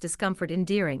obvious discomfort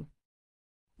endearing.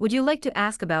 Would you like to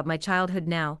ask about my childhood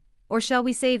now, or shall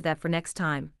we save that for next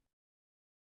time?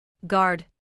 Guard.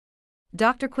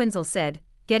 Dr. Quinzel said,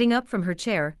 getting up from her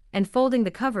chair and folding the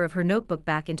cover of her notebook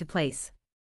back into place.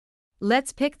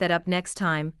 Let's pick that up next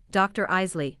time, Dr.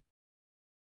 Isley.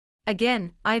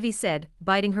 Again, Ivy said,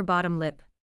 biting her bottom lip.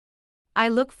 I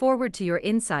look forward to your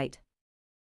insight.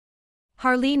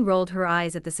 Harleen rolled her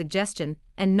eyes at the suggestion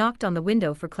and knocked on the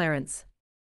window for Clarence.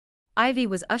 Ivy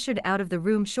was ushered out of the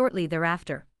room shortly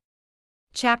thereafter.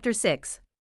 Chapter 6.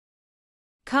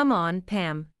 Come on,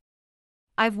 Pam.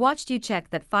 I've watched you check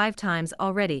that 5 times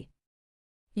already.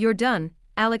 You're done.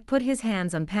 Alec put his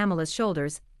hands on Pamela's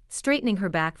shoulders, straightening her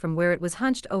back from where it was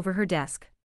hunched over her desk.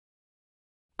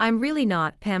 I'm really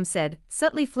not, Pam said,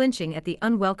 subtly flinching at the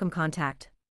unwelcome contact.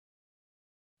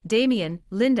 Damien,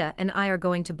 Linda and I are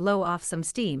going to blow off some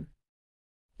steam.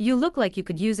 You look like you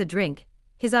could use a drink.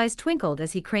 His eyes twinkled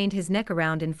as he craned his neck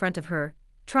around in front of her,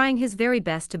 trying his very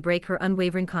best to break her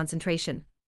unwavering concentration.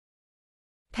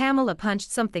 Pamela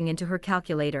punched something into her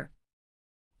calculator.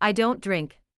 I don't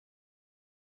drink.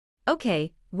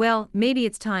 Okay, well, maybe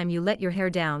it's time you let your hair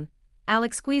down.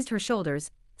 Alex squeezed her shoulders,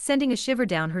 sending a shiver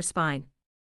down her spine.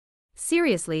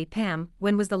 Seriously, Pam,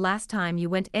 when was the last time you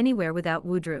went anywhere without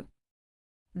Woodrue?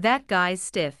 That guy's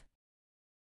stiff.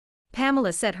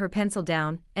 Pamela set her pencil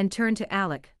down and turned to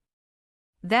Alec.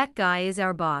 That guy is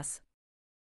our boss.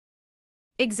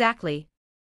 Exactly.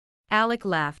 Alec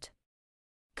laughed.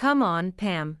 Come on,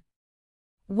 Pam.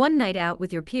 One night out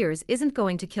with your peers isn't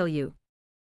going to kill you.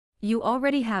 You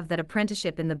already have that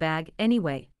apprenticeship in the bag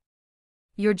anyway.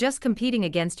 You're just competing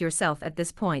against yourself at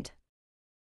this point.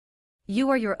 You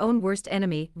are your own worst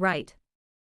enemy, right?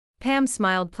 Pam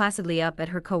smiled placidly up at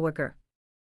her coworker.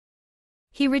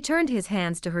 He returned his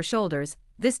hands to her shoulders,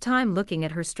 this time looking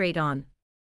at her straight on.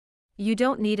 You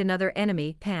don't need another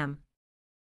enemy, Pam.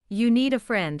 You need a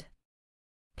friend.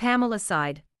 Pamela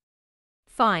sighed.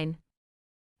 Fine.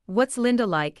 What's Linda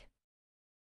like?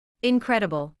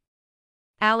 Incredible.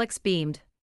 Alex beamed.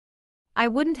 I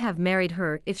wouldn't have married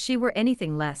her if she were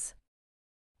anything less.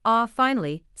 Ah,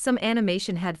 finally, some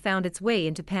animation had found its way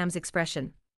into Pam's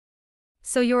expression.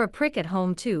 So you're a prick at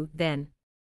home too, then?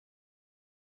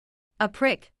 A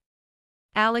prick.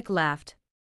 Alec laughed.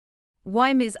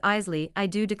 Why, Ms. Isley, I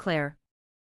do declare.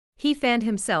 He fanned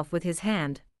himself with his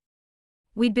hand.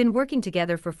 We'd been working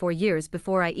together for 4 years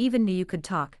before I even knew you could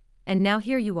talk, and now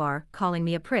here you are, calling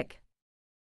me a prick.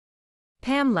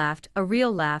 Pam laughed, a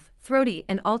real laugh, throaty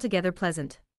and altogether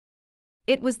pleasant.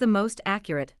 It was the most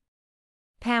accurate.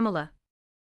 Pamela.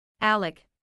 Alec.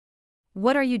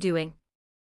 What are you doing?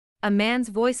 A man's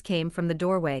voice came from the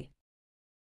doorway.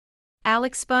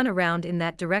 Alec spun around in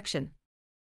that direction.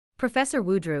 Professor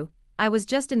Woodrow, I was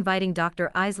just inviting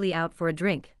Dr. Isley out for a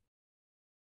drink.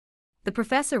 The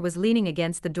professor was leaning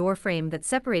against the door frame that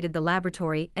separated the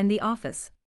laboratory and the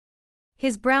office.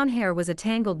 His brown hair was a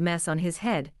tangled mess on his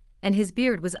head, and his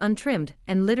beard was untrimmed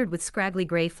and littered with scraggly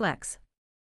gray flecks.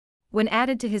 When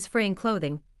added to his fraying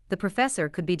clothing, the professor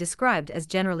could be described as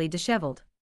generally disheveled.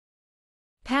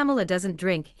 Pamela doesn't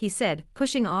drink, he said,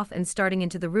 pushing off and starting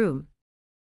into the room.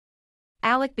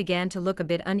 Alec began to look a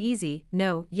bit uneasy.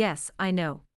 No, yes, I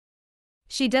know.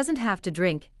 She doesn't have to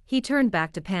drink, he turned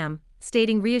back to Pam,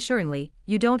 stating reassuringly,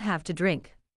 you don't have to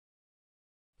drink.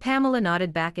 Pamela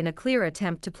nodded back in a clear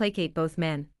attempt to placate both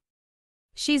men.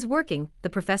 She's working, the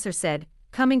professor said,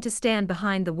 coming to stand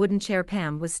behind the wooden chair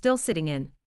Pam was still sitting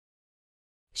in.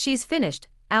 She's finished,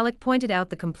 Alec pointed out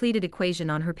the completed equation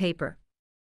on her paper.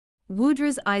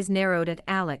 Woodrow's eyes narrowed at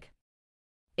Alec.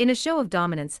 In a show of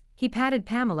dominance, he patted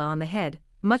Pamela on the head,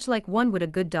 much like one would a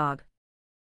good dog.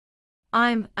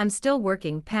 I'm still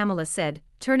working, Pamela said,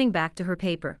 turning back to her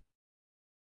paper.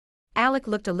 Alec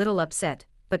looked a little upset,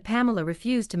 but Pamela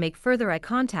refused to make further eye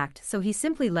contact, so he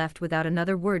simply left without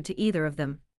another word to either of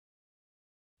them.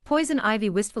 Poison Ivy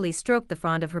wistfully stroked the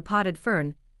frond of her potted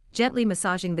fern, gently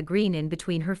massaging the green in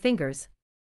between her fingers.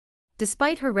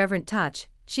 Despite her reverent touch,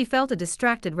 she felt a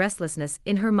distracted restlessness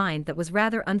in her mind that was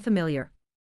rather unfamiliar.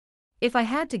 If I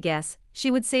had to guess, she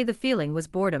would say the feeling was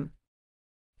boredom.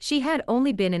 She had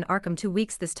only been in Arkham 2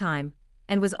 weeks this time,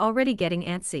 and was already getting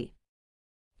antsy.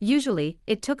 Usually,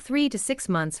 it took 3 to 6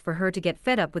 months for her to get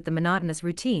fed up with the monotonous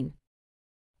routine.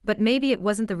 But maybe it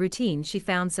wasn't the routine she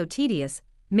found so tedious,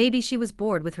 maybe she was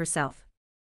bored with herself.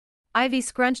 Ivy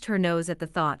scrunched her nose at the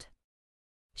thought.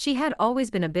 She had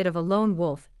always been a bit of a lone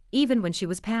wolf, even when she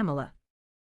was Pamela.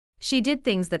 She did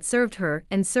things that served her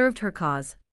and served her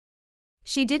cause.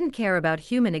 She didn't care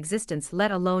about human existence,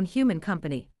 let alone human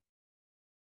company.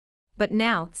 But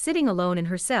now, sitting alone in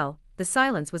her cell, the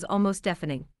silence was almost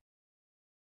deafening.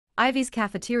 Ivy's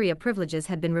cafeteria privileges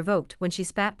had been revoked when she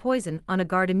spat poison on a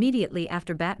guard immediately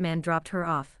after Batman dropped her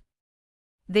off.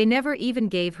 They never even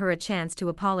gave her a chance to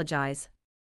apologize.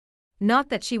 Not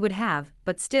that she would have,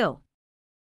 but still.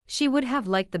 She would have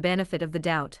liked the benefit of the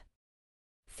doubt.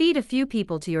 Feed a few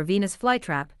people to your Venus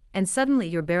flytrap, and suddenly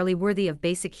you're barely worthy of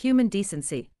basic human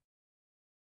decency.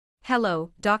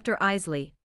 Hello, Dr.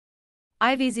 Isley.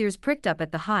 Ivy's ears pricked up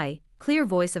at the high, clear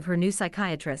voice of her new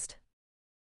psychiatrist.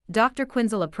 Dr.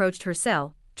 Quinzel approached her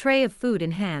cell, tray of food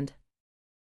in hand.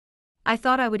 I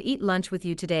thought I would eat lunch with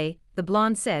you today, the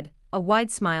blonde said, a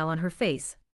wide smile on her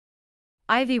face.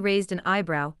 Ivy raised an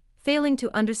eyebrow, failing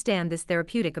to understand this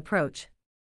therapeutic approach.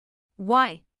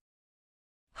 Why?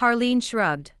 Harleen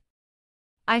shrugged.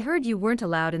 I heard you weren't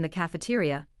allowed in the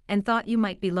cafeteria, and thought you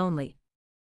might be lonely.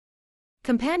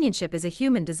 Companionship is a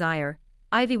human desire,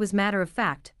 Ivy was matter of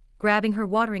fact, grabbing her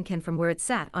watering can from where it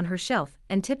sat on her shelf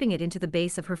and tipping it into the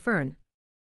base of her fern.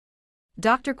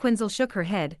 Dr. Quinzel shook her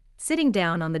head, sitting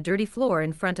down on the dirty floor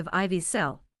in front of Ivy's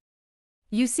cell.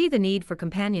 You see the need for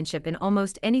companionship in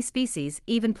almost any species,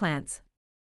 even plants.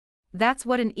 That's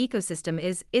what an ecosystem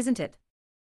is, isn't it?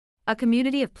 A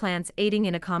community of plants aiding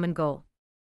in a common goal.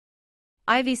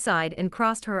 Ivy sighed and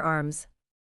crossed her arms.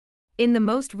 In the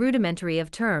most rudimentary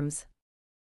of terms.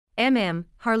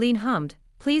 Harleen hummed,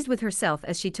 pleased with herself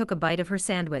as she took a bite of her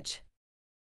sandwich.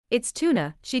 It's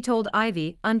tuna, she told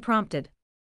Ivy, unprompted.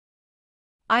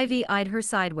 Ivy eyed her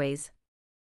sideways.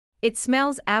 It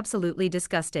smells absolutely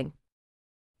disgusting.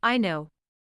 I know.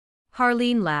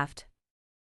 Harleen laughed.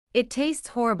 It tastes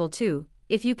horrible too,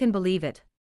 if you can believe it.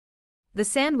 The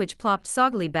sandwich plopped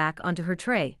soggily back onto her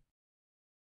tray.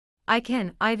 I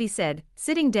can, Ivy said,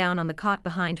 sitting down on the cot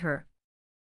behind her.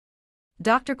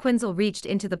 Dr. Quinzel reached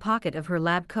into the pocket of her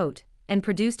lab coat and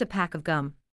produced a pack of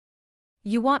gum.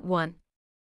 You want one?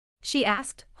 She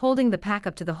asked, holding the pack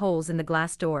up to the holes in the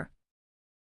glass door.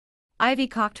 Ivy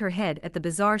cocked her head at the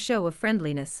bizarre show of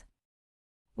friendliness.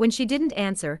 When she didn't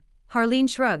answer, Harleen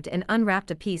shrugged and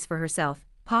unwrapped a piece for herself,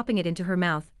 popping it into her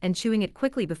mouth and chewing it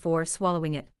quickly before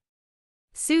swallowing it.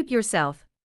 Suit yourself.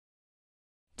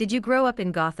 Did you grow up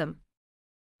in Gotham?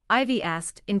 Ivy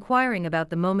asked, inquiring about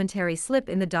the momentary slip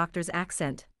in the doctor's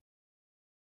accent.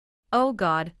 Oh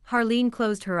God, Harleen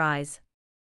closed her eyes.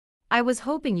 I was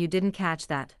hoping you didn't catch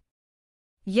that.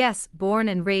 Yes, born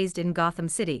and raised in Gotham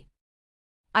City.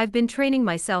 I've been training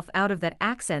myself out of that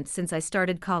accent since I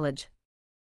started college.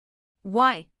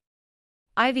 Why?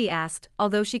 Ivy asked,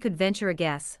 although she could venture a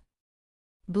guess.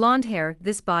 Blonde hair,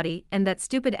 this body, and that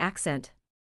stupid accent.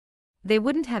 They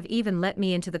wouldn't have even let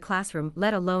me into the classroom,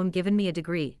 let alone given me a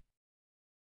degree.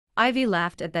 Ivy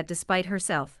laughed at that despite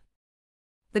herself.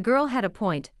 The girl had a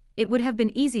point. It would have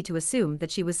been easy to assume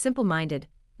that she was simple-minded,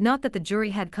 not that the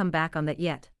jury had come back on that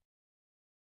yet.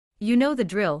 You know the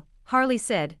drill, Harley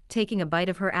said, taking a bite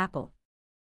of her apple.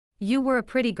 You were a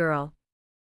pretty girl.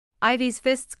 Ivy's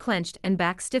fists clenched and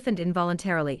back stiffened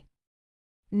involuntarily.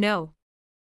 No.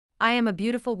 I am a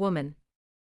beautiful woman.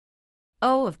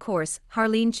 Oh, of course,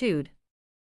 Harleen chewed.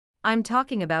 I'm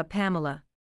talking about Pamela.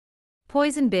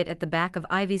 Poison bit at the back of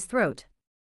Ivy's throat.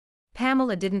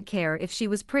 Pamela didn't care if she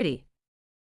was pretty.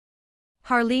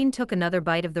 Harleen took another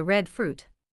bite of the red fruit.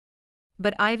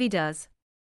 But Ivy does.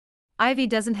 Ivy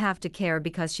doesn't have to care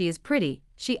because she is pretty,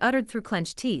 she uttered through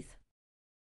clenched teeth.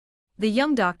 The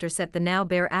young doctor set the now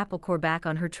bare apple core back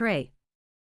on her tray.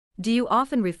 Do you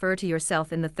often refer to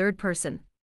yourself in the third person?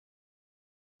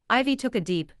 Ivy took a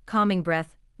deep, calming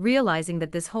breath, realizing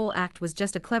that this whole act was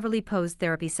just a cleverly posed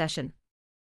therapy session.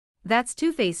 That's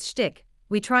two-faced shtick,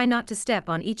 we try not to step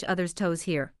on each other's toes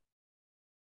here.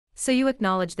 So you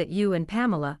acknowledge that you and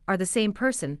Pamela are the same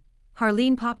person?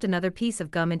 Harleen popped another piece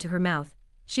of gum into her mouth.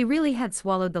 She really had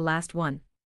swallowed the last one.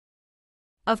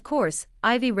 Of course,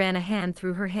 Ivy ran a hand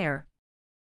through her hair.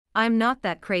 I'm not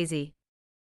that crazy.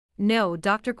 No,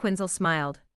 Dr. Quinzel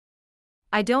smiled.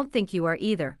 I don't think you are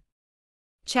either.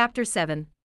 Chapter 7.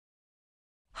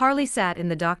 Harley sat in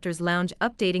the doctor's lounge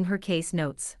updating her case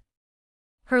notes.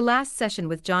 Her last session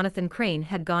with Jonathan Crane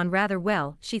had gone rather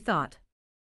well, she thought.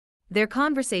 Their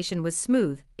conversation was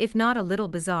smooth, if not a little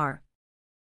bizarre.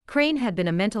 Crane had been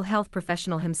a mental health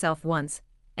professional himself once,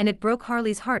 and it broke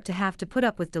Harley's heart to have to put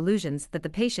up with delusions that the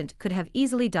patient could have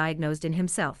easily diagnosed in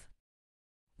himself.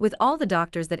 With all the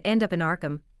doctors that end up in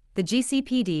Arkham, the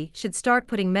GCPD should start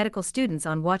putting medical students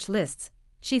on watch lists,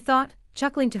 she thought,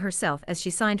 chuckling to herself as she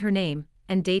signed her name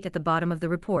and date at the bottom of the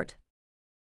report.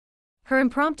 Her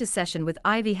impromptu session with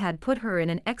Ivy had put her in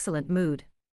an excellent mood.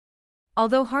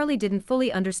 Although Harley didn't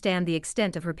fully understand the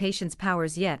extent of her patient's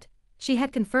powers yet, she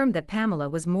had confirmed that Pamela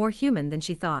was more human than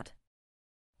she thought.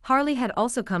 Harley had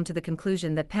also come to the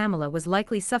conclusion that Pamela was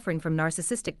likely suffering from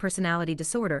narcissistic personality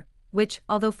disorder, which,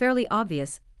 although fairly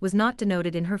obvious, was not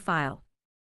denoted in her file.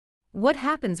 What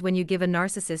happens when you give a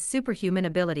narcissist superhuman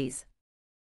abilities?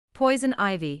 Poison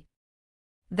Ivy.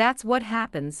 That's what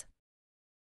happens.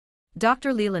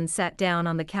 Dr. Leland sat down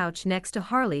on the couch next to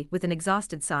Harley with an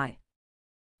exhausted sigh.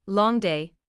 Long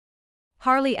day?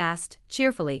 Harley asked,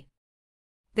 cheerfully.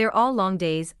 They're all long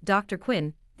days, Dr.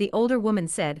 Quinn, the older woman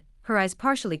said, her eyes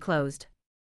partially closed.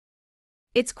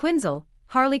 It's Quinzel,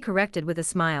 Harley corrected with a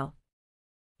smile.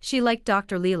 She liked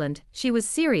Dr. Leland, she was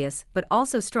serious but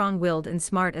also strong-willed and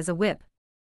smart as a whip.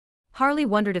 Harley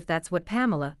wondered if that's what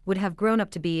Pamela would have grown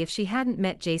up to be if she hadn't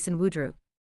met Jason Woodrue.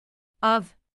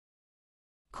 Of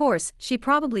course, she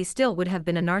probably still would have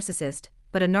been a narcissist,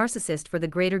 but a narcissist for the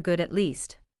greater good at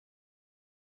least.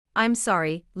 I'm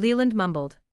sorry, Leland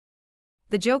mumbled.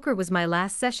 The Joker was my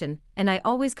last session, and I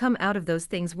always come out of those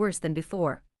things worse than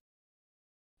before.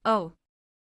 Oh.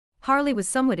 Harley was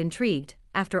somewhat intrigued.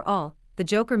 After all, the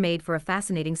Joker made for a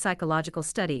fascinating psychological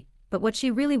study, but what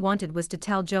she really wanted was to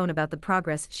tell Joan about the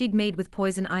progress she'd made with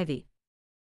Poison Ivy.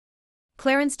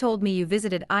 Clarence told me you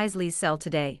visited Isley's cell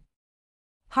today.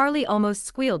 Harley almost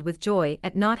squealed with joy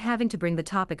at not having to bring the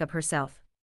topic up herself.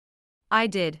 I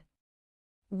did.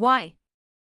 Why?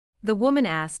 The woman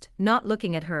asked, not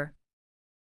looking at her.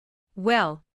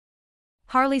 Well.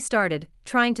 Harley started,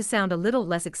 trying to sound a little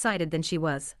less excited than she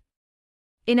was.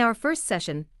 In our first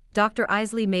session, Dr.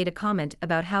 Isley made a comment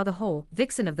about how the whole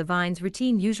Vixen of the Vines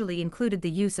routine usually included the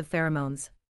use of pheromones.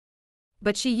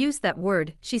 But she used that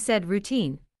word, she said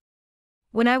routine.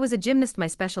 When I was a gymnast my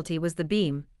specialty was the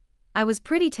beam. I was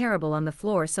pretty terrible on the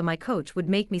floor so my coach would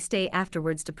make me stay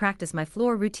afterwards to practice my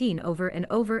floor routine over and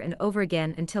over and over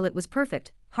again until it was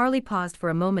perfect. Harley paused for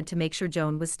a moment to make sure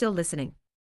Joan was still listening.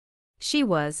 She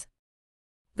was.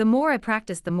 The more I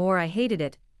practiced the more I hated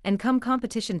it, and come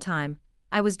competition time,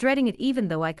 I was dreading it even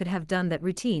though I could have done that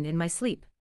routine in my sleep.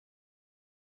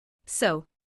 So.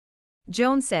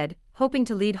 Joan said, hoping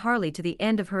to lead Harley to the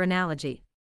end of her analogy.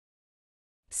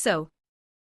 So.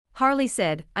 Harley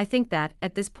said, I think that,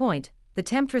 at this point, the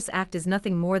Temptress Act is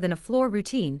nothing more than a floor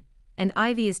routine, and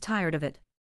Ivy is tired of it.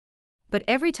 But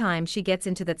every time she gets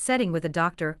into that setting with a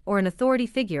doctor or an authority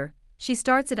figure, she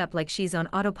starts it up like she's on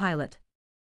autopilot.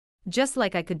 Just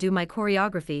like I could do my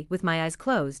choreography with my eyes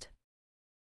closed.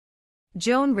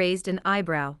 Joan raised an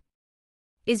eyebrow.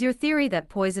 Is your theory that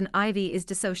Poison Ivy is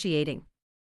dissociating?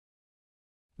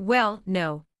 Well,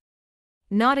 no.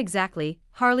 Not exactly,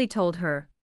 Harley told her.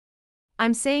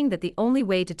 I'm saying that the only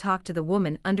way to talk to the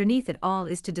woman underneath it all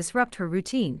is to disrupt her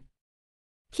routine.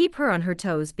 Keep her on her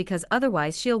toes because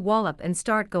otherwise she'll wall up and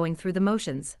start going through the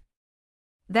motions.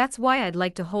 That's why I'd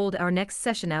like to hold our next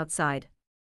session outside.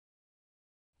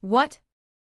 What?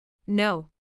 No.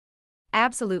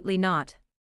 Absolutely not.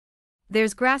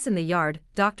 There's grass in the yard,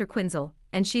 Dr. Quinzel,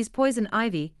 and she's poison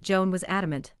ivy, Joan was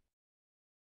adamant.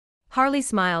 Harley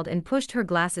smiled and pushed her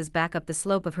glasses back up the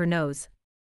slope of her nose.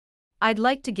 I'd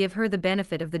like to give her the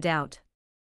benefit of the doubt.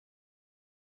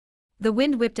 The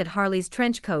wind whipped at Harley's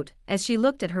trench coat as she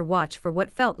looked at her watch for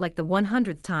what felt like the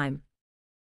 100th time.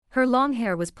 Her long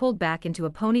hair was pulled back into a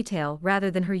ponytail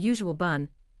rather than her usual bun,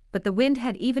 but the wind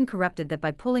had even corrupted that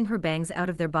by pulling her bangs out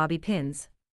of their bobby pins.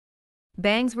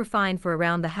 Bangs were fine for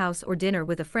around the house or dinner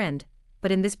with a friend,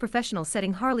 but in this professional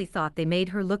setting Harley thought they made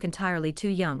her look entirely too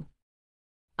young.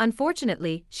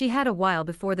 Unfortunately, she had a while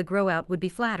before the grow-out would be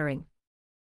flattering.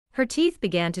 Her teeth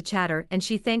began to chatter and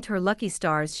she thanked her lucky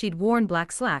stars she'd worn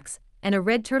black slacks and a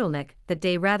red turtleneck that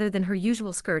day rather than her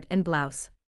usual skirt and blouse.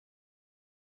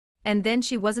 And then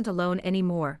she wasn't alone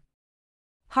anymore.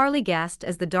 Harley gasped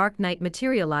as the dark night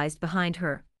materialized behind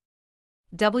her.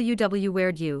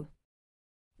 Where'd you?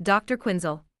 Dr.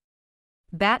 Quinzel.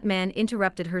 Batman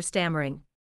interrupted her, stammering.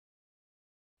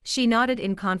 She nodded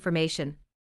in confirmation.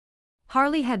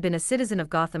 Harley had been a citizen of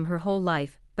Gotham her whole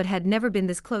life, but had never been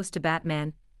this close to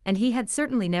Batman, and he had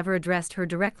certainly never addressed her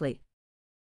directly.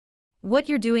 What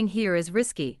you're doing here is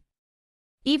risky.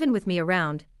 Even with me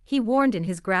around, he warned in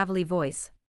his gravelly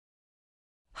voice.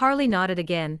 Harley nodded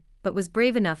again, but was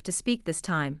brave enough to speak this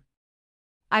time.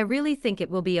 I really think it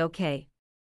will be okay.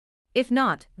 If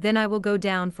not, then I will go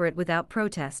down for it without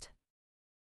protest.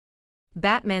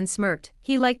 Batman smirked,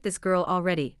 he liked this girl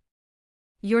already.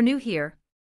 You're new here?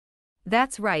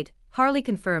 That's right, Harley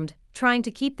confirmed, trying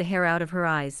to keep the hair out of her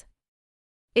eyes.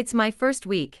 It's my first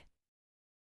week.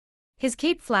 His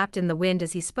cape flapped in the wind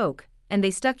as he spoke, and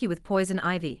they stuck you with poison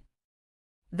ivy.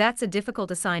 That's a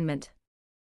difficult assignment.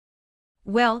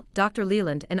 Well, Dr.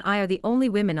 Leland and I are the only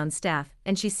women on staff,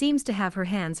 and she seems to have her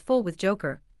hands full with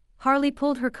Joker. Harley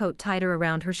pulled her coat tighter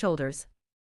around her shoulders.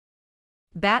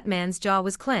 Batman's jaw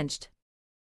was clenched.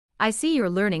 I see you're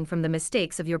learning from the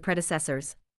mistakes of your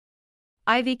predecessors.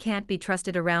 Ivy can't be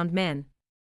trusted around men.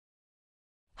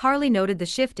 Harley noted the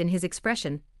shift in his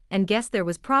expression, and guessed there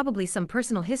was probably some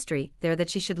personal history there that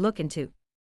she should look into.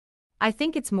 I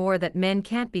think it's more that men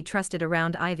can't be trusted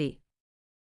around Ivy.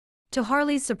 To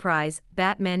Harley's surprise,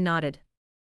 Batman nodded.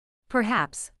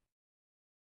 Perhaps.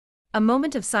 A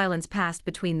moment of silence passed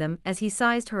between them as he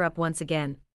sized her up once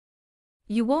again.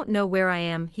 You won't know where I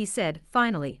am, he said,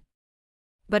 finally.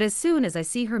 But as soon as I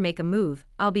see her make a move,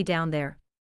 I'll be down there.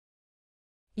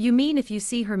 You mean if you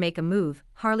see her make a move,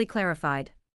 Harley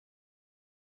clarified.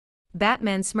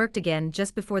 Batman smirked again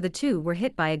just before the two were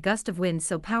hit by a gust of wind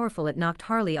so powerful it knocked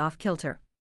Harley off kilter.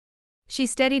 She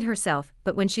steadied herself,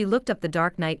 but when she looked up the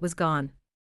dark night was gone.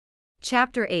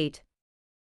 Chapter 8.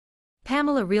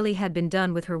 Pamela really had been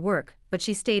done with her work, but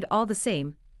she stayed all the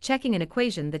same, checking an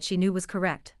equation that she knew was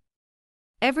correct.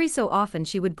 Every so often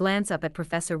she would glance up at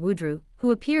Professor Woodrue,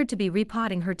 who appeared to be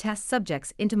repotting her test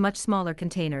subjects into much smaller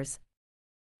containers.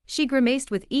 She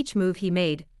grimaced with each move he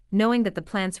made, knowing that the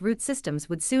plant's root systems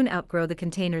would soon outgrow the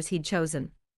containers he'd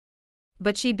chosen.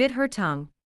 But she bit her tongue.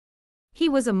 He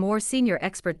was a more senior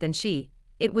expert than she,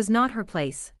 it was not her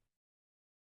place.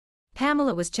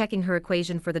 Pamela was checking her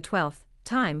equation for the 12th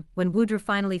time when Woodrue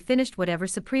finally finished whatever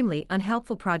supremely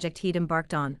unhelpful project he'd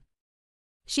embarked on.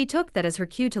 She took that as her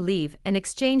cue to leave and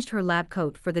exchanged her lab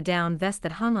coat for the down vest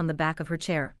that hung on the back of her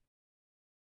chair.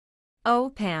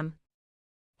 Oh, Pam.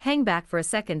 Hang back for a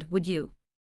second, would you?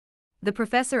 The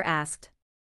professor asked.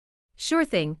 Sure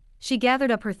thing, she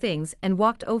gathered up her things and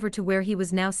walked over to where he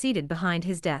was now seated behind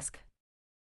his desk.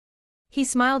 He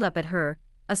smiled up at her,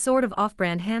 a sort of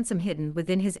off-brand handsome hidden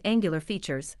within his angular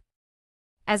features.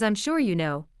 As I'm sure you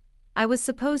know, I was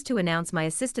supposed to announce my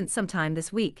assistant sometime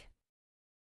this week.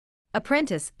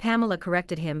 Apprentice, Pamela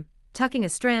corrected him, tucking a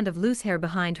strand of loose hair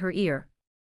behind her ear.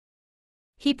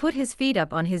 He put his feet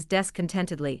up on his desk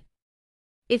contentedly.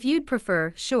 If you'd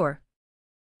prefer, sure.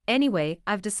 Anyway,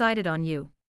 I've decided on you.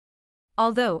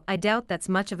 Although, I doubt that's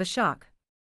much of a shock.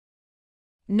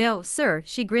 No, sir,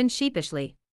 she grinned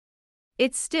sheepishly.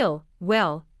 It's still,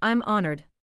 well, I'm honored.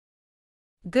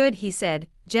 Good, he said,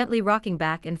 gently rocking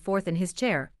back and forth in his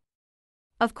chair.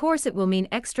 Of course it will mean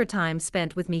extra time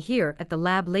spent with me here at the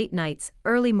lab late nights,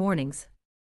 early mornings.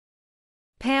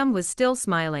 Pam was still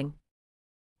smiling.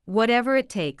 Whatever it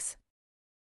takes.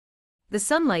 The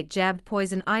sunlight jabbed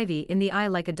poison ivy in the eye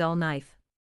like a dull knife.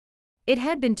 It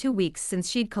had been 2 weeks since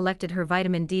she'd collected her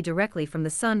vitamin D directly from the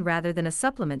sun rather than a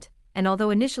supplement, and although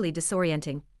initially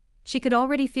disorienting, she could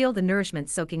already feel the nourishment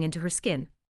soaking into her skin.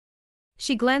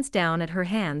 She glanced down at her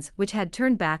hands, which had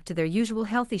turned back to their usual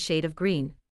healthy shade of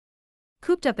green.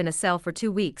 Cooped up in a cell for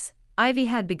 2 weeks, Ivy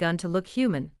had begun to look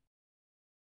human.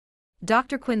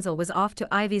 Dr. Quinzel was off to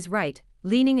Ivy's right,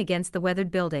 leaning against the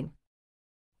weathered building.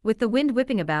 With the wind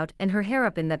whipping about and her hair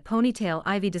up in that ponytail,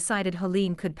 Ivy decided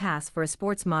Helene could pass for a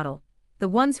sports model, the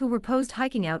ones who were posed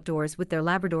hiking outdoors with their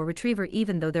Labrador retriever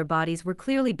even though their bodies were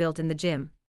clearly built in the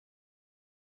gym.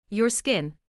 "Your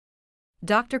skin,"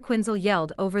 Dr. Quinzel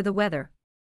yelled over the weather.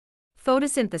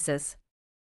 "Photosynthesis,"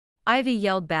 Ivy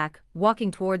yelled back, walking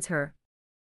towards her.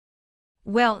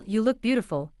 "Well, you look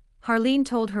beautiful," Harleen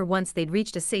told her once they'd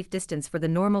reached a safe distance for the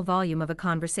normal volume of a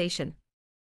conversation.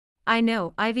 "I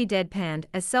know," Ivy deadpanned,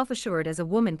 as self-assured as a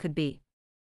woman could be.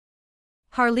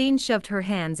 Harleen shoved her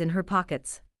hands in her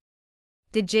pockets.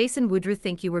 "Did Jason Woodruff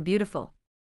think you were beautiful?"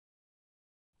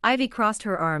 Ivy crossed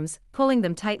her arms, pulling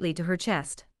them tightly to her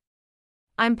chest.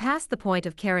 "I'm past the point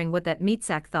of caring what that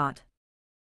meatsack thought.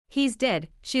 He's dead,"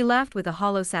 she laughed with a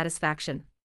hollow satisfaction.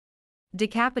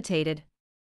 "Decapitated.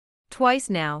 Twice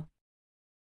now."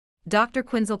 Dr.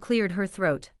 Quinzel cleared her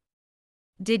throat.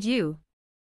 "Did you?"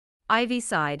 Ivy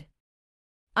sighed.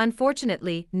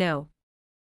 "Unfortunately, no.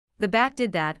 The bat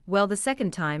did that, well, the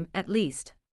second time, at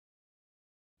least.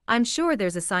 I'm sure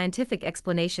there's a scientific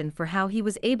explanation for how he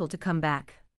was able to come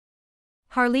back."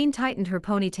 Harleen tightened her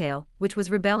ponytail, which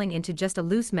was rebelling into just a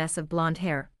loose mess of blonde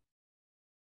hair.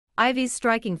 Ivy's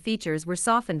striking features were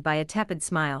softened by a tepid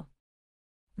smile.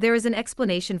 "There is an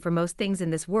explanation for most things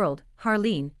in this world,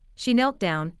 Harleen." She knelt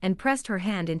down and pressed her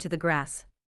hand into the grass.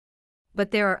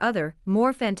 "But there are other,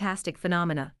 more fantastic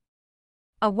phenomena.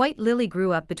 A white lily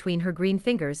grew up between her green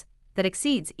fingers, that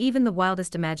exceeds even the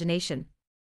wildest imagination."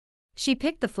 She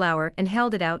picked the flower and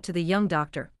held it out to the young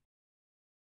doctor.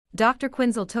 Dr.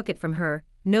 Quinzel took it from her,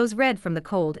 nose red from the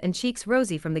cold and cheeks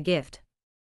rosy from the gift.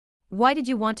 "Why did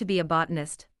you want to be a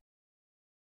botanist?"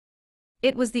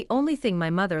 "It was the only thing my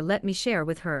mother let me share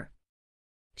with her.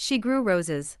 She grew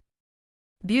roses.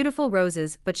 Beautiful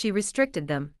roses, but she restricted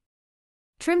them.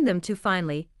 Trimmed them too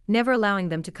finely, never allowing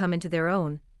them to come into their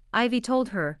own," Ivy told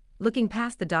her, looking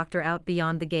past the doctor out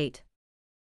beyond the gate.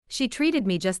 "She treated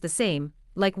me just the same,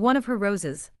 like one of her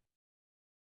roses."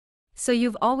 "So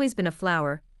you've always been a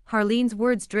flower," Harleen's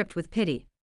words dripped with pity.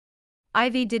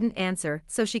 Ivy didn't answer,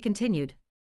 so she continued.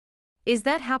 "Is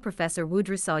that how Professor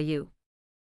Woodruff saw you?"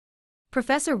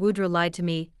 "Professor Woodruff lied to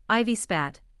me," Ivy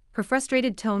spat, her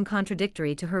frustrated tone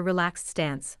contradictory to her relaxed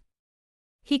stance.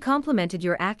 "He complimented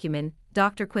your acumen,"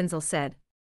 Dr. Quinzel said.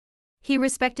 "He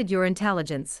respected your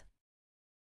intelligence."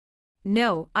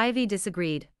 "No," Ivy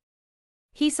disagreed.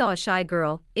 "He saw a shy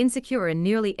girl, insecure in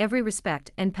nearly every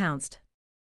respect, and pounced.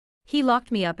 He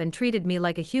locked me up and treated me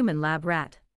like a human lab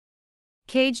rat.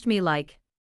 Caged me like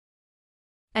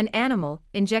an animal,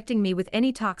 injecting me with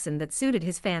any toxin that suited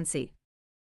his fancy.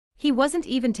 He wasn't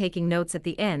even taking notes at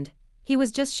the end, he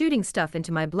was just shooting stuff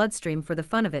into my bloodstream for the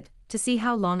fun of it, to see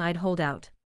how long I'd hold out.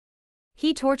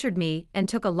 He tortured me and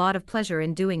took a lot of pleasure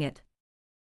in doing it."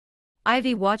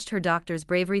 Ivy watched her doctor's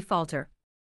bravery falter.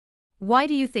 "Why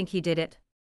do you think he did it?"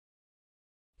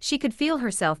 She could feel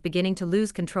herself beginning to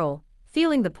lose control,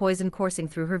 feeling the poison coursing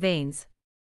through her veins.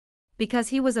 "Because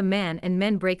he was a man and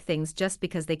men break things just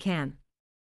because they can."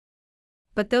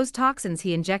 "But those toxins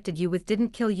he injected you with didn't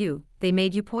kill you, they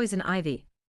made you poison." Ivy.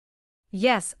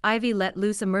 "Yes," Ivy let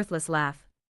loose a mirthless laugh.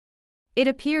 "It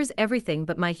appears everything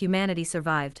but my humanity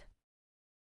survived."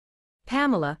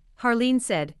 "Pamela," Harleen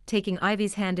said, taking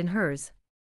Ivy's hand in hers.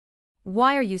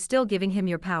 "Why are you still giving him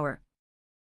your power?"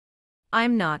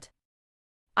 "I'm not,"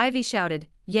 Ivy shouted,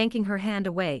 yanking her hand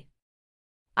away.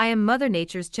 "I am Mother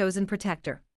Nature's chosen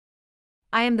protector.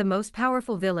 I am the most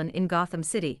powerful villain in Gotham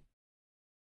City."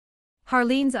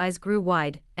 Harleen's eyes grew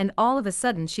wide, and all of a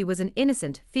sudden she was an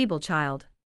innocent, feeble child.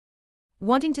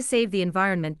 "Wanting to save the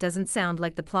environment doesn't sound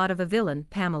like the plot of a villain,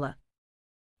 Pamela.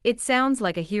 It sounds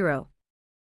like a hero."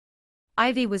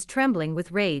 Ivy was trembling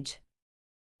with rage.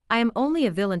 "I am only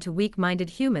a villain to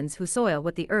weak-minded humans who soil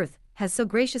what the earth has so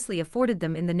graciously afforded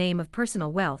them in the name of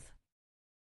personal wealth."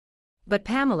 "But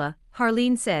Pamela,"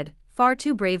 Harleen said, far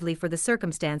too bravely for the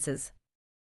circumstances.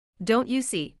 "Don't you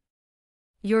see?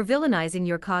 You're villainizing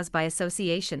your cause by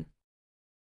association.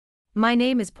 My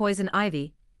name is Poison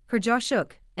Ivy." Her jaw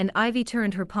shook, and Ivy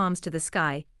turned her palms to the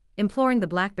sky, imploring the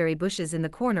blackberry bushes in the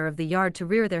corner of the yard to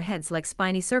rear their heads like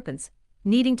spiny serpents,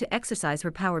 needing to exercise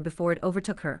her power before it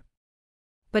overtook her.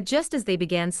 But just as they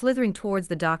began slithering towards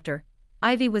the doctor,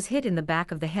 Ivy was hit in the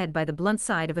back of the head by the blunt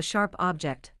side of a sharp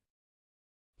object.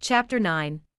 Chapter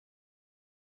 9.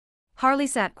 Harley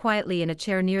sat quietly in a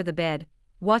chair near the bed,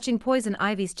 watching Poison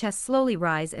Ivy's chest slowly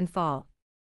rise and fall.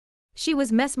 She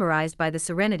was mesmerized by the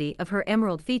serenity of her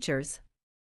emerald features.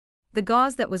 The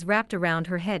gauze that was wrapped around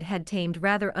her head had tamed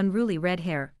rather unruly red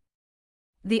hair.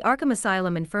 The Arkham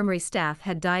Asylum infirmary staff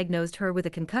had diagnosed her with a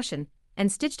concussion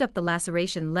and stitched up the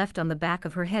laceration left on the back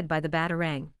of her head by the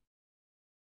batarang.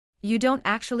 "You don't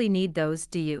actually need those,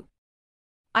 do you?"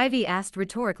 Ivy asked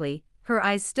rhetorically, her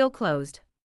eyes still closed.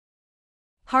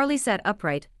 Harley sat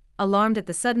upright, alarmed at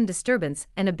the sudden disturbance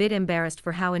and a bit embarrassed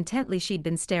for how intently she'd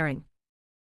been staring.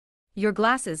 "Your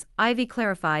glasses," Ivy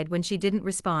clarified when she didn't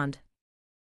respond.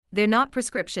 "They're not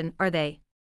prescription, are they?"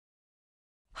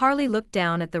 Harley looked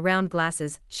down at the round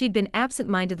glasses she'd been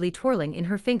absent-mindedly twirling in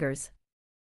her fingers.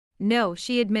 "No,"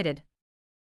 she admitted.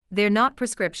 "They're not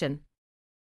prescription."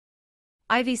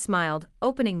 Ivy smiled,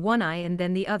 opening one eye and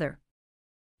then the other.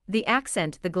 The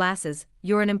accent, the glasses,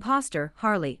 "You're an imposter,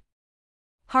 Harley."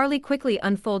 Harley quickly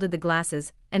unfolded the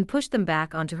glasses and pushed them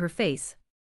back onto her face.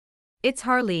 "It's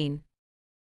Harleen."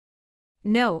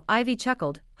 "No," Ivy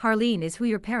chuckled, "Harleen is who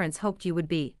your parents hoped you would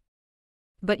be.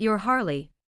 But you're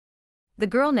Harley. The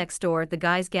girl next door, the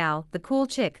guy's gal, the cool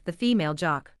chick, the female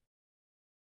jock.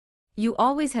 You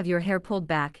always have your hair pulled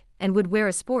back and would wear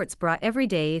a sports bra every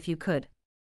day if you could.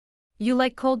 You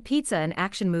like cold pizza and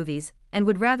action movies and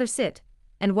would rather sit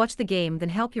and watch the game than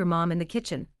help your mom in the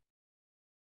kitchen."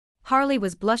 Harley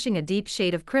was blushing a deep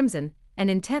shade of crimson and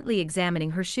intently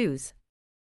examining her shoes.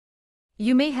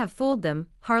 "You may have fooled them,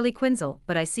 Harley Quinzel,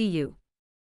 but I see you.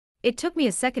 It took me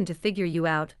a second to figure you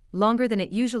out, longer than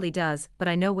it usually does, but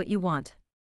I know what you want."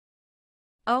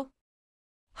 "Oh?"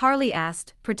 Harley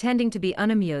asked, pretending to be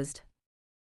unamused.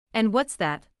 "And what's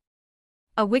that?"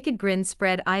 A wicked grin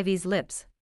spread Ivy's lips.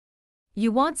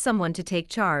 "You want someone to take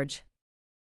charge.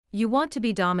 You want to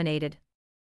be dominated."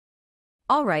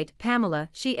 "All right, Pamela,"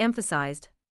 she emphasized.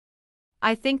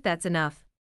 "I think that's enough."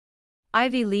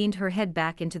 Ivy leaned her head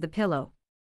back into the pillow.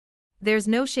 "There's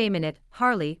no shame in it,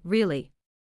 Harley, really.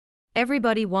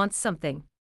 Everybody wants something."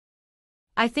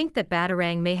 "I think that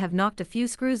batarang may have knocked a few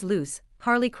screws loose."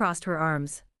 Harley crossed her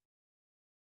arms.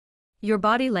 "Your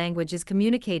body language is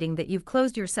communicating that you've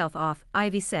closed yourself off,"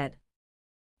 Ivy said.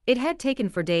 It had taken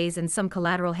for days and some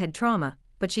collateral head trauma,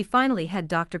 but she finally had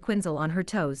Dr. Quinzel on her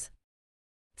toes.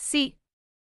 "See?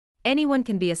 Anyone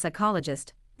can be a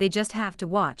psychologist, they just have to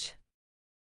watch.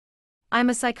 I'm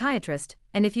a psychiatrist,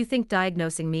 and if you think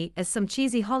diagnosing me as some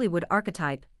cheesy Hollywood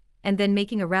archetype, and then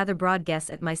making a rather broad guess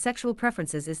at my sexual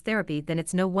preferences is therapy, then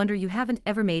it's no wonder you haven't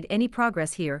ever made any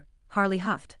progress here," Harley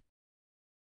huffed.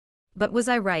 "But was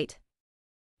I right?"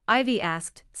 Ivy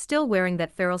asked, still wearing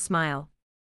that feral smile.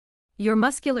 "Your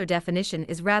muscular definition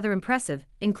is rather impressive,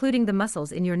 including the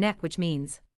muscles in your neck, which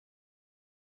means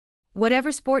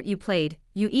whatever sport you played,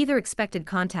 you either expected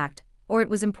contact, or it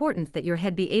was important that your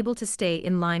head be able to stay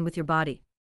in line with your body.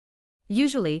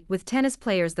 Usually, with tennis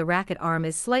players the racket arm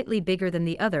is slightly bigger than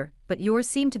the other, but yours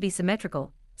seemed to be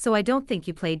symmetrical, so I don't think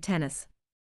you played tennis."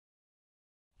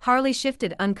 Harley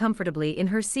shifted uncomfortably in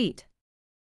her seat.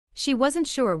 She wasn't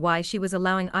sure why she was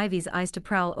allowing Ivy's eyes to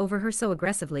prowl over her so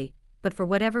aggressively, but for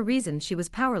whatever reason she was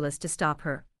powerless to stop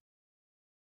her.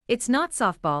 "It's not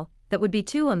softball, that would be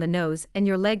too on the nose, and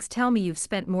your legs tell me you've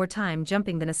spent more time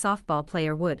jumping than a softball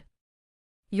player would.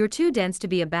 You're too dense to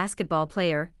be a basketball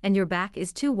player, and your back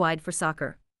is too wide for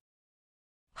soccer."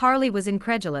 Harley was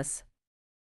incredulous.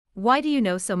 "Why do you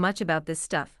know so much about this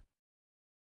stuff?"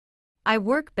 "I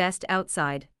work best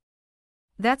outside.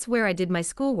 That's where I did my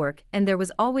schoolwork, and there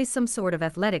was always some sort of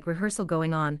athletic rehearsal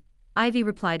going on," Ivy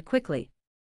replied quickly.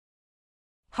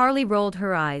 Harley rolled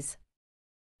her eyes.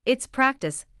 "It's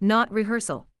practice, not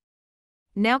rehearsal.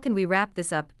 Now can we wrap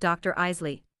this up, Dr.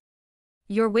 Isley?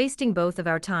 You're wasting both of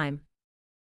our time.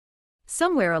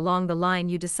 Somewhere along the line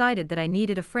you decided that I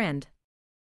needed a friend.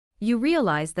 You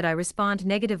realized that I respond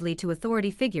negatively to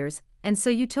authority figures, and so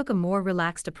you took a more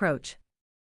relaxed approach.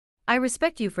 I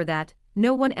respect you for that.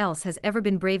 No one else has ever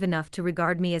been brave enough to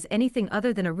regard me as anything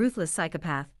other than a ruthless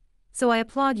psychopath, so I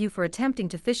applaud you for attempting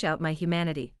to fish out my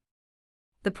humanity.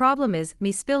 The problem is,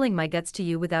 me spilling my guts to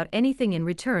you without anything in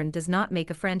return does not make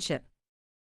a friendship.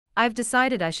 I've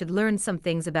decided I should learn some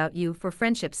things about you for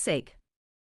friendship's sake."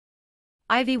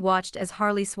 Ivy watched as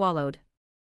Harley swallowed.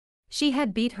 She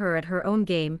had beat her at her own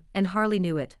game, and Harley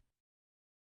knew it.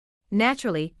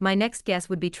 "Naturally, my next guess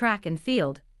would be track and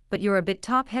field, but you're a bit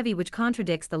top-heavy, which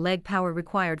contradicts the leg power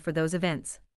required for those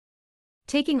events.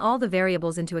 Taking all the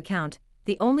variables into account,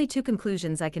 the only two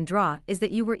conclusions I can draw is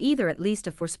that you were either at least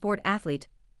a for-sport athlete,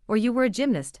 or you were a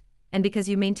gymnast, and because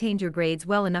you maintained your grades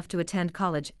well enough to attend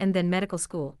college and then medical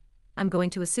school, I'm going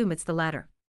to assume it's the latter.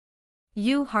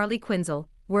 You, Harley Quinzel,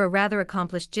 were a rather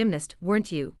accomplished gymnast,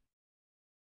 weren't you?"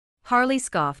 Harley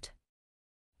scoffed.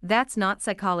 "That's not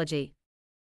psychology.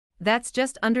 That's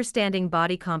just understanding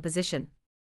body composition.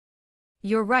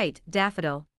 You're right,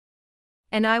 Daffodil.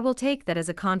 And I will take that as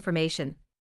a confirmation.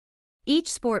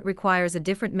 Each sport requires a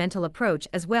different mental approach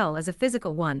as well as a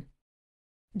physical one.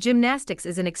 Gymnastics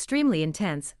is an extremely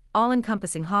intense,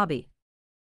 all-encompassing hobby.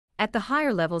 At the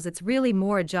higher levels, it's really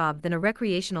more a job than a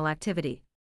recreational activity.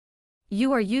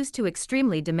 You are used to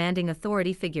extremely demanding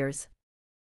authority figures.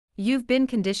 You've been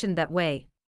conditioned that way.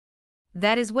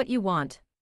 That is what you want.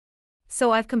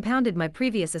 So I've compounded my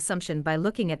previous assumption by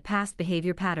looking at past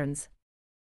behavior patterns.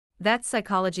 That's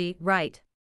psychology, right?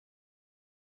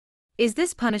 Is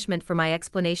this punishment for my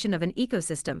explanation of an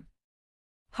ecosystem?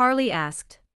 Harley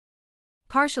asked.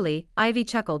 Partially, Ivy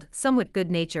chuckled, somewhat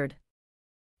good-natured.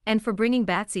 And for bringing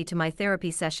Batsy to my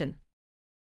therapy session.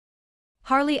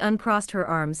 Harley uncrossed her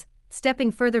arms,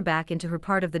 stepping further back into her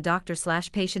part of the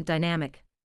doctor-slash-patient dynamic.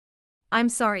 I'm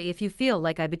sorry if you feel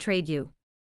like I betrayed you.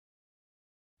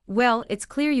 Well, it's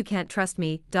clear you can't trust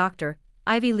me, Doctor.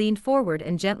 Ivy leaned forward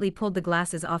and gently pulled the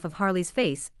glasses off of Harley's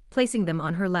face, placing them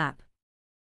on her lap.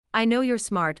 I know you're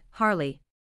smart, Harley.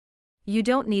 You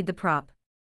don't need the prop.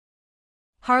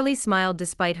 Harley smiled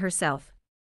despite herself.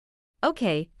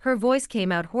 Okay, her voice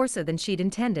came out hoarser than she'd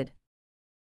intended.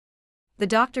 The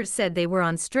doctors said they were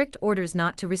on strict orders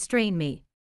not to restrain me.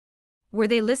 Were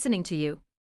they listening to you?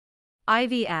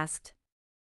 Ivy asked.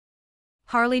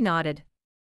 Harley nodded.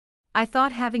 I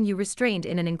thought having you restrained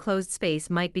in an enclosed space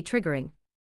might be triggering.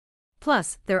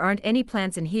 Plus, there aren't any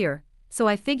plants in here, so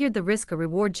I figured the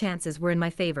risk-reward chances were in my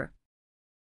favor.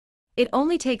 It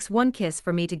only takes one kiss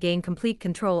for me to gain complete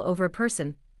control over a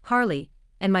person, Harley,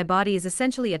 and my body is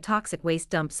essentially a toxic waste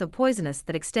dump so poisonous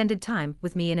that extended time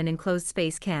with me in an enclosed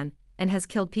space can, and has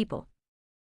killed people.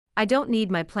 I don't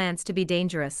need my plants to be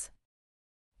dangerous.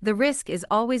 The risk is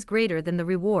always greater than the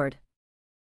reward.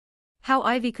 How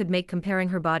Ivy could make comparing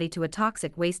her body to a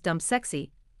toxic waste dump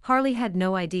sexy, Harley had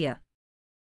no idea.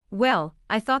 Well,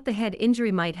 I thought the head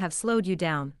injury might have slowed you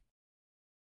down.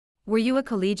 Were you a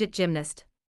collegiate gymnast?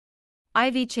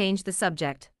 Ivy changed the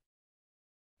subject.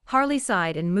 Harley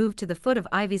sighed and moved to the foot of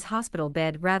Ivy's hospital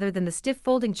bed rather than the stiff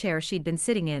folding chair she'd been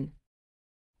sitting in.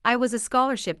 I was a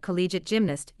scholarship collegiate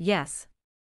gymnast, yes.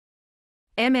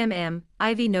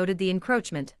 Ivy noted the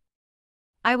encroachment.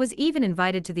 I was even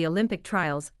invited to the Olympic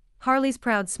trials. Harley's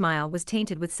proud smile was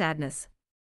tainted with sadness.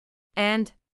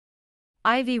 And?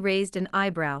 Ivy raised an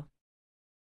eyebrow.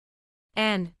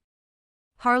 And?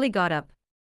 Harley got up.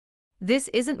 This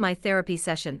isn't my therapy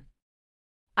session.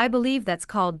 I believe that's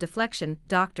called deflection,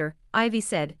 Doctor, Ivy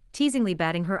said, teasingly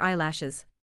batting her eyelashes.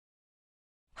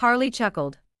 Harley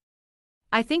chuckled.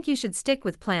 I think you should stick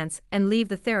with plants and leave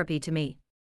the therapy to me.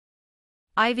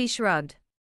 Ivy shrugged.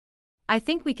 I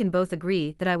think we can both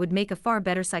agree that I would make a far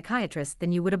better psychiatrist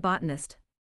than you would a botanist.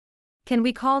 Can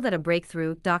we call that a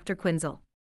breakthrough, Dr. Quinzel?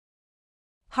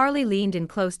 Harley leaned in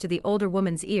close to the older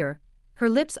woman's ear, her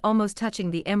lips almost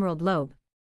touching the emerald lobe.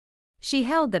 She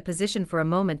held that position for a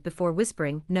moment before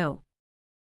whispering, no.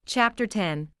 Chapter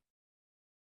 10.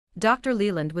 Dr.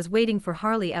 Leland was waiting for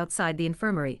Harley outside the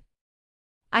infirmary.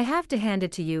 I have to hand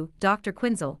it to you, Dr.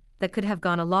 Quinzel, that could have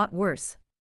gone a lot worse.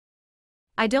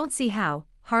 I don't see how,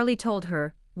 Harley told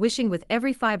her, wishing with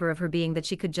every fiber of her being that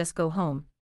she could just go home.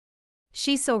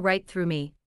 She's so right through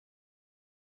me.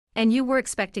 And you were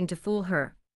expecting to fool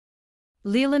her?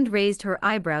 Leland raised her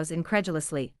eyebrows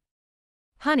incredulously.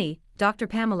 Honey, Dr.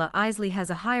 Pamela Isley has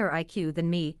a higher IQ than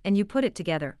me, and you put it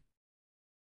together.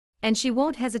 And she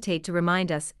won't hesitate to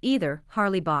remind us, either,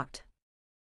 Harley balked.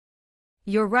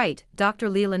 You're right, Dr.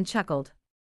 Leland chuckled.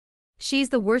 She's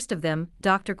the worst of them,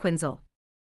 Dr. Quinzel.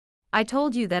 I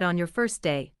told you that on your first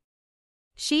day.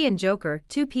 She and Joker,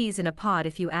 two peas in a pod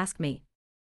if you ask me.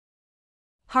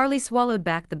 Harley swallowed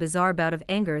back the bizarre bout of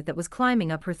anger that was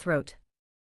climbing up her throat.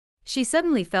 She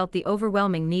suddenly felt the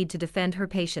overwhelming need to defend her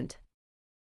patient.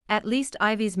 At least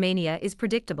Ivy's mania is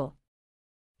predictable.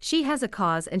 She has a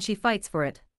cause and she fights for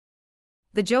it.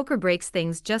 The Joker breaks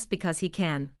things just because he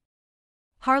can.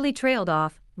 Harley trailed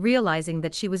off, realizing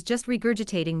that she was just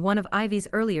regurgitating one of Ivy's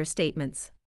earlier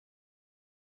statements.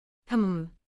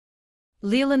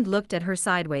 Leland looked at her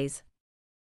sideways.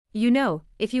 You know,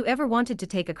 if you ever wanted to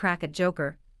take a crack at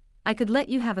Joker, I could let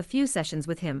you have a few sessions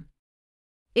with him.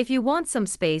 If you want some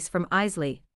space from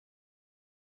Isley.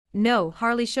 No,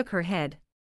 Harley shook her head.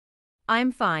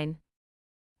 I'm fine.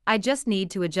 I just need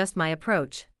to adjust my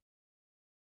approach.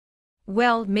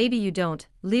 Well, maybe you don't,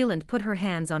 Leland put her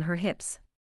hands on her hips.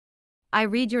 I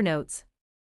read your notes.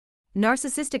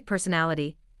 Narcissistic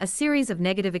personality, a series of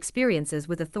negative experiences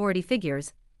with authority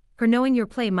figures, her knowing your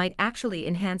play might actually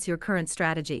enhance your current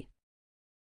strategy.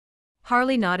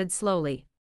 Harley nodded slowly.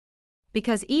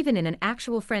 Because even in an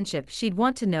actual friendship she'd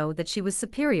want to know that she was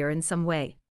superior in some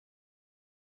way.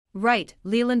 Right,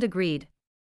 Leland agreed.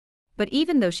 But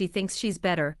even though she thinks she's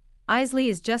better, Isley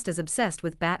is just as obsessed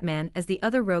with Batman as the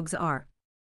other rogues are.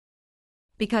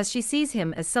 Because she sees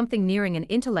him as something nearing an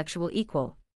intellectual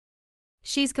equal.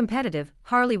 She's competitive,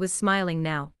 Harley was smiling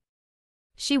now.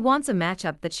 She wants a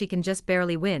matchup that she can just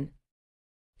barely win.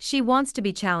 She wants to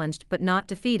be challenged but not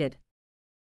defeated.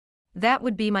 That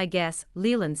would be my guess,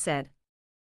 Leland said.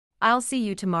 I'll see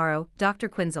you tomorrow, Dr.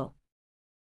 Quinzel.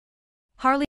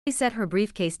 Harley set her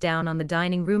briefcase down on the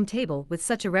dining room table with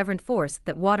such irreverent force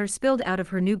that water spilled out of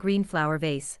her new green flower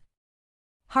vase.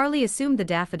 Harley assumed the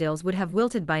daffodils would have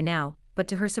wilted by now, but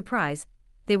to her surprise,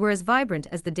 they were as vibrant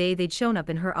as the day they'd shown up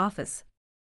in her office.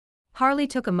 Harley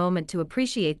took a moment to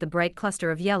appreciate the bright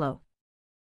cluster of yellow.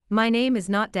 My name is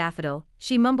not Daffodil,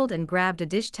 she mumbled and grabbed a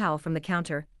dish towel from the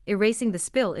counter, erasing the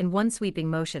spill in one sweeping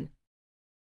motion.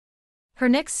 Her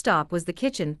next stop was the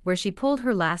kitchen, where she pulled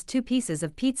her last 2 pieces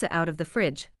of pizza out of the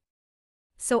fridge.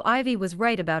 So Ivy was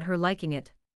right about her liking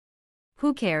it.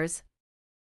 Who cares?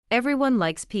 Everyone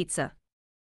likes pizza.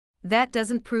 That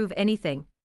doesn't prove anything.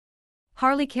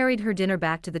 Harley carried her dinner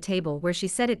back to the table where she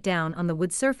set it down on the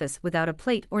wood surface without a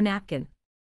plate or napkin.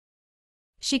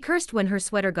 She cursed when her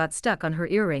sweater got stuck on her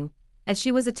earring, as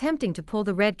she was attempting to pull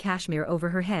the red cashmere over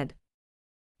her head.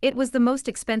 It was the most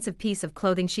expensive piece of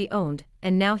clothing she owned,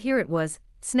 and now here it was,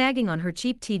 snagging on her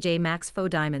cheap TJ Maxx faux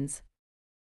diamonds.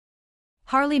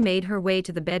 Harley made her way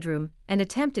to the bedroom and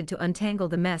attempted to untangle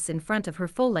the mess in front of her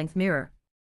full-length mirror.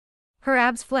 Her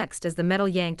abs flexed as the metal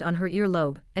yanked on her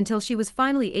earlobe until she was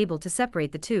finally able to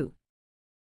separate the two.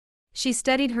 She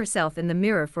studied herself in the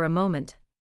mirror for a moment.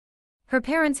 Her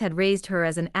parents had raised her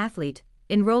as an athlete,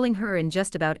 enrolling her in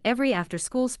just about every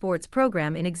after-school sports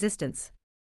program in existence.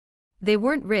 They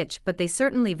weren't rich, but they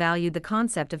certainly valued the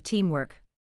concept of teamwork.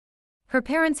 Her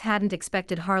parents hadn't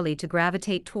expected Harley to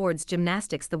gravitate towards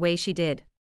gymnastics the way she did.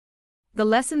 The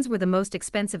lessons were the most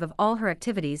expensive of all her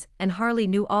activities, and Harley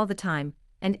knew all the time,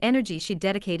 and energy she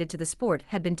dedicated to the sport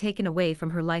had been taken away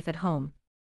from her life at home.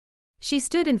 She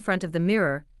stood in front of the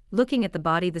mirror, looking at the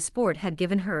body the sport had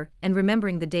given her and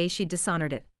remembering the day she'd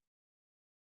dishonored it.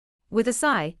 With a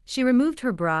sigh, she removed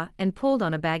her bra and pulled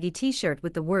on a baggy t-shirt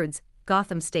with the words,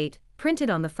 Gotham State, printed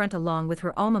on the front along with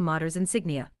her alma mater's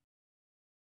insignia.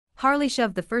 Harley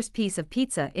shoved the first piece of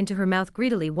pizza into her mouth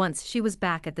greedily once she was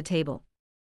back at the table.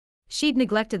 She'd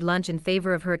neglected lunch in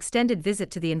favor of her extended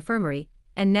visit to the infirmary,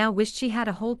 and now wished she had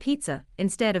a whole pizza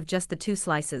instead of just the 2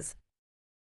 slices.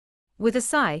 With a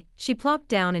sigh, she plopped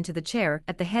down into the chair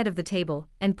at the head of the table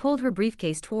and pulled her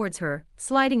briefcase towards her,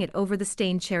 sliding it over the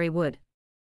stained cherry wood.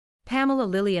 Pamela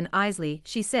Lillian Isley,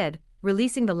 she said,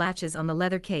 releasing the latches on the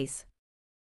leather case.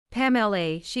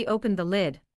 Pamela, she opened the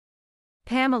lid.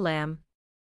 Pam-a-lam.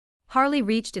 Harley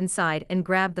reached inside and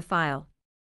grabbed the file.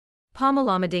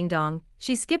 Pamalama ding dong,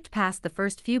 she skipped past the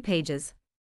first few pages.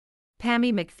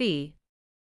 Pammy McPhee.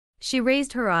 She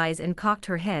raised her eyes and cocked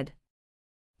her head.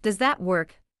 Does that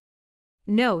work?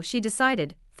 No, she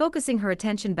decided, focusing her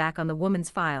attention back on the woman's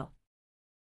file.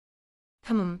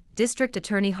 District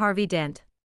Attorney Harvey Dent.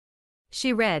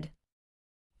 She read.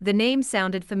 The name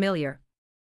sounded familiar.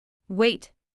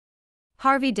 Wait.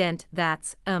 Harvey Dent,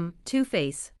 that's,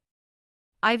 Two-Face.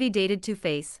 Ivy dated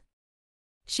Two-Face.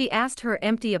 She asked her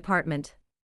empty apartment.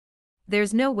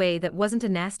 There's no way that wasn't a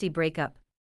nasty breakup.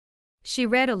 She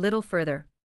read a little further.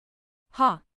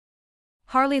 Ha.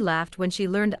 Harley laughed when she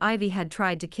learned Ivy had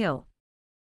tried to kill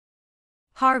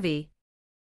Harvey.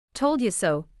 Told you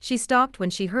so, she stopped when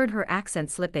she heard her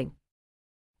accent slipping.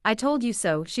 I told you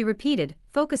so, she repeated,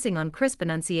 focusing on crisp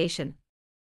enunciation.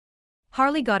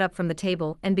 Harley got up from the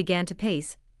table and began to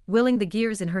pace, willing the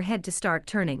gears in her head to start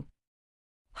turning.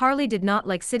 Harley did not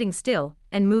like sitting still,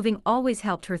 and moving always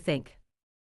helped her think.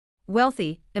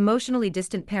 Wealthy, emotionally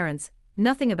distant parents,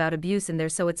 nothing about abuse in there,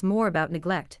 so it's more about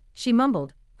neglect, she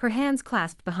mumbled, her hands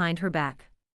clasped behind her back.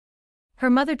 Her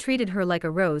mother treated her like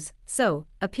a rose, so,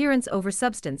 appearance over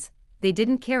substance, they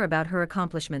didn't care about her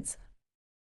accomplishments.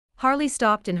 Harley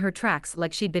stopped in her tracks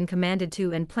like she'd been commanded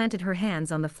to and planted her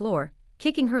hands on the floor,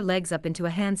 kicking her legs up into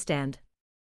a handstand.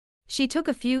 She took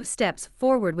a few steps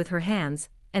forward with her hands,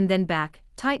 and then back,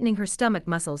 tightening her stomach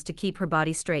muscles to keep her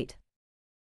body straight.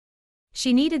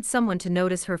 She needed someone to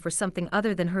notice her for something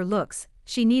other than her looks,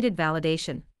 she needed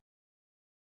validation.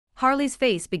 Harley's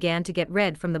face began to get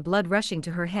red from the blood rushing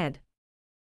to her head.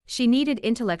 She needed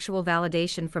intellectual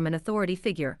validation from an authority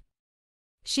figure.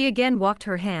 She again walked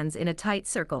her hands in a tight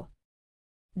circle.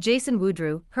 Jason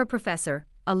Woodrue, her professor,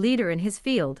 a leader in his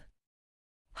field.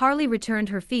 Harley returned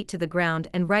her feet to the ground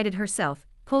and righted herself,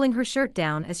 pulling her shirt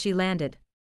down as she landed.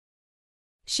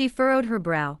 She furrowed her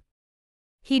brow.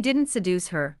 He didn't seduce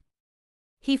her.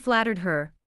 He flattered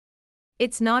her.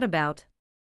 It's not about.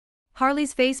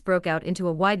 Harley's face broke out into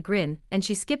a wide grin and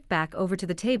she skipped back over to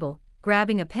the table,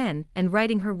 grabbing a pen and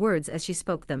writing her words as she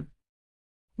spoke them.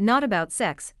 Not about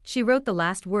sex, she wrote the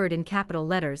last word in capital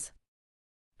letters.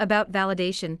 About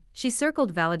validation, she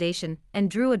circled validation and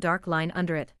drew a dark line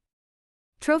under it.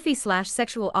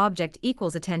 Trophy/sexual object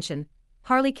equals attention.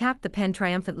 Harley capped the pen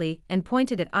triumphantly and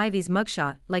pointed at Ivy's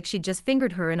mugshot like she'd just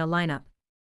fingered her in a lineup.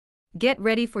 Get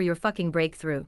ready for your fucking breakthrough.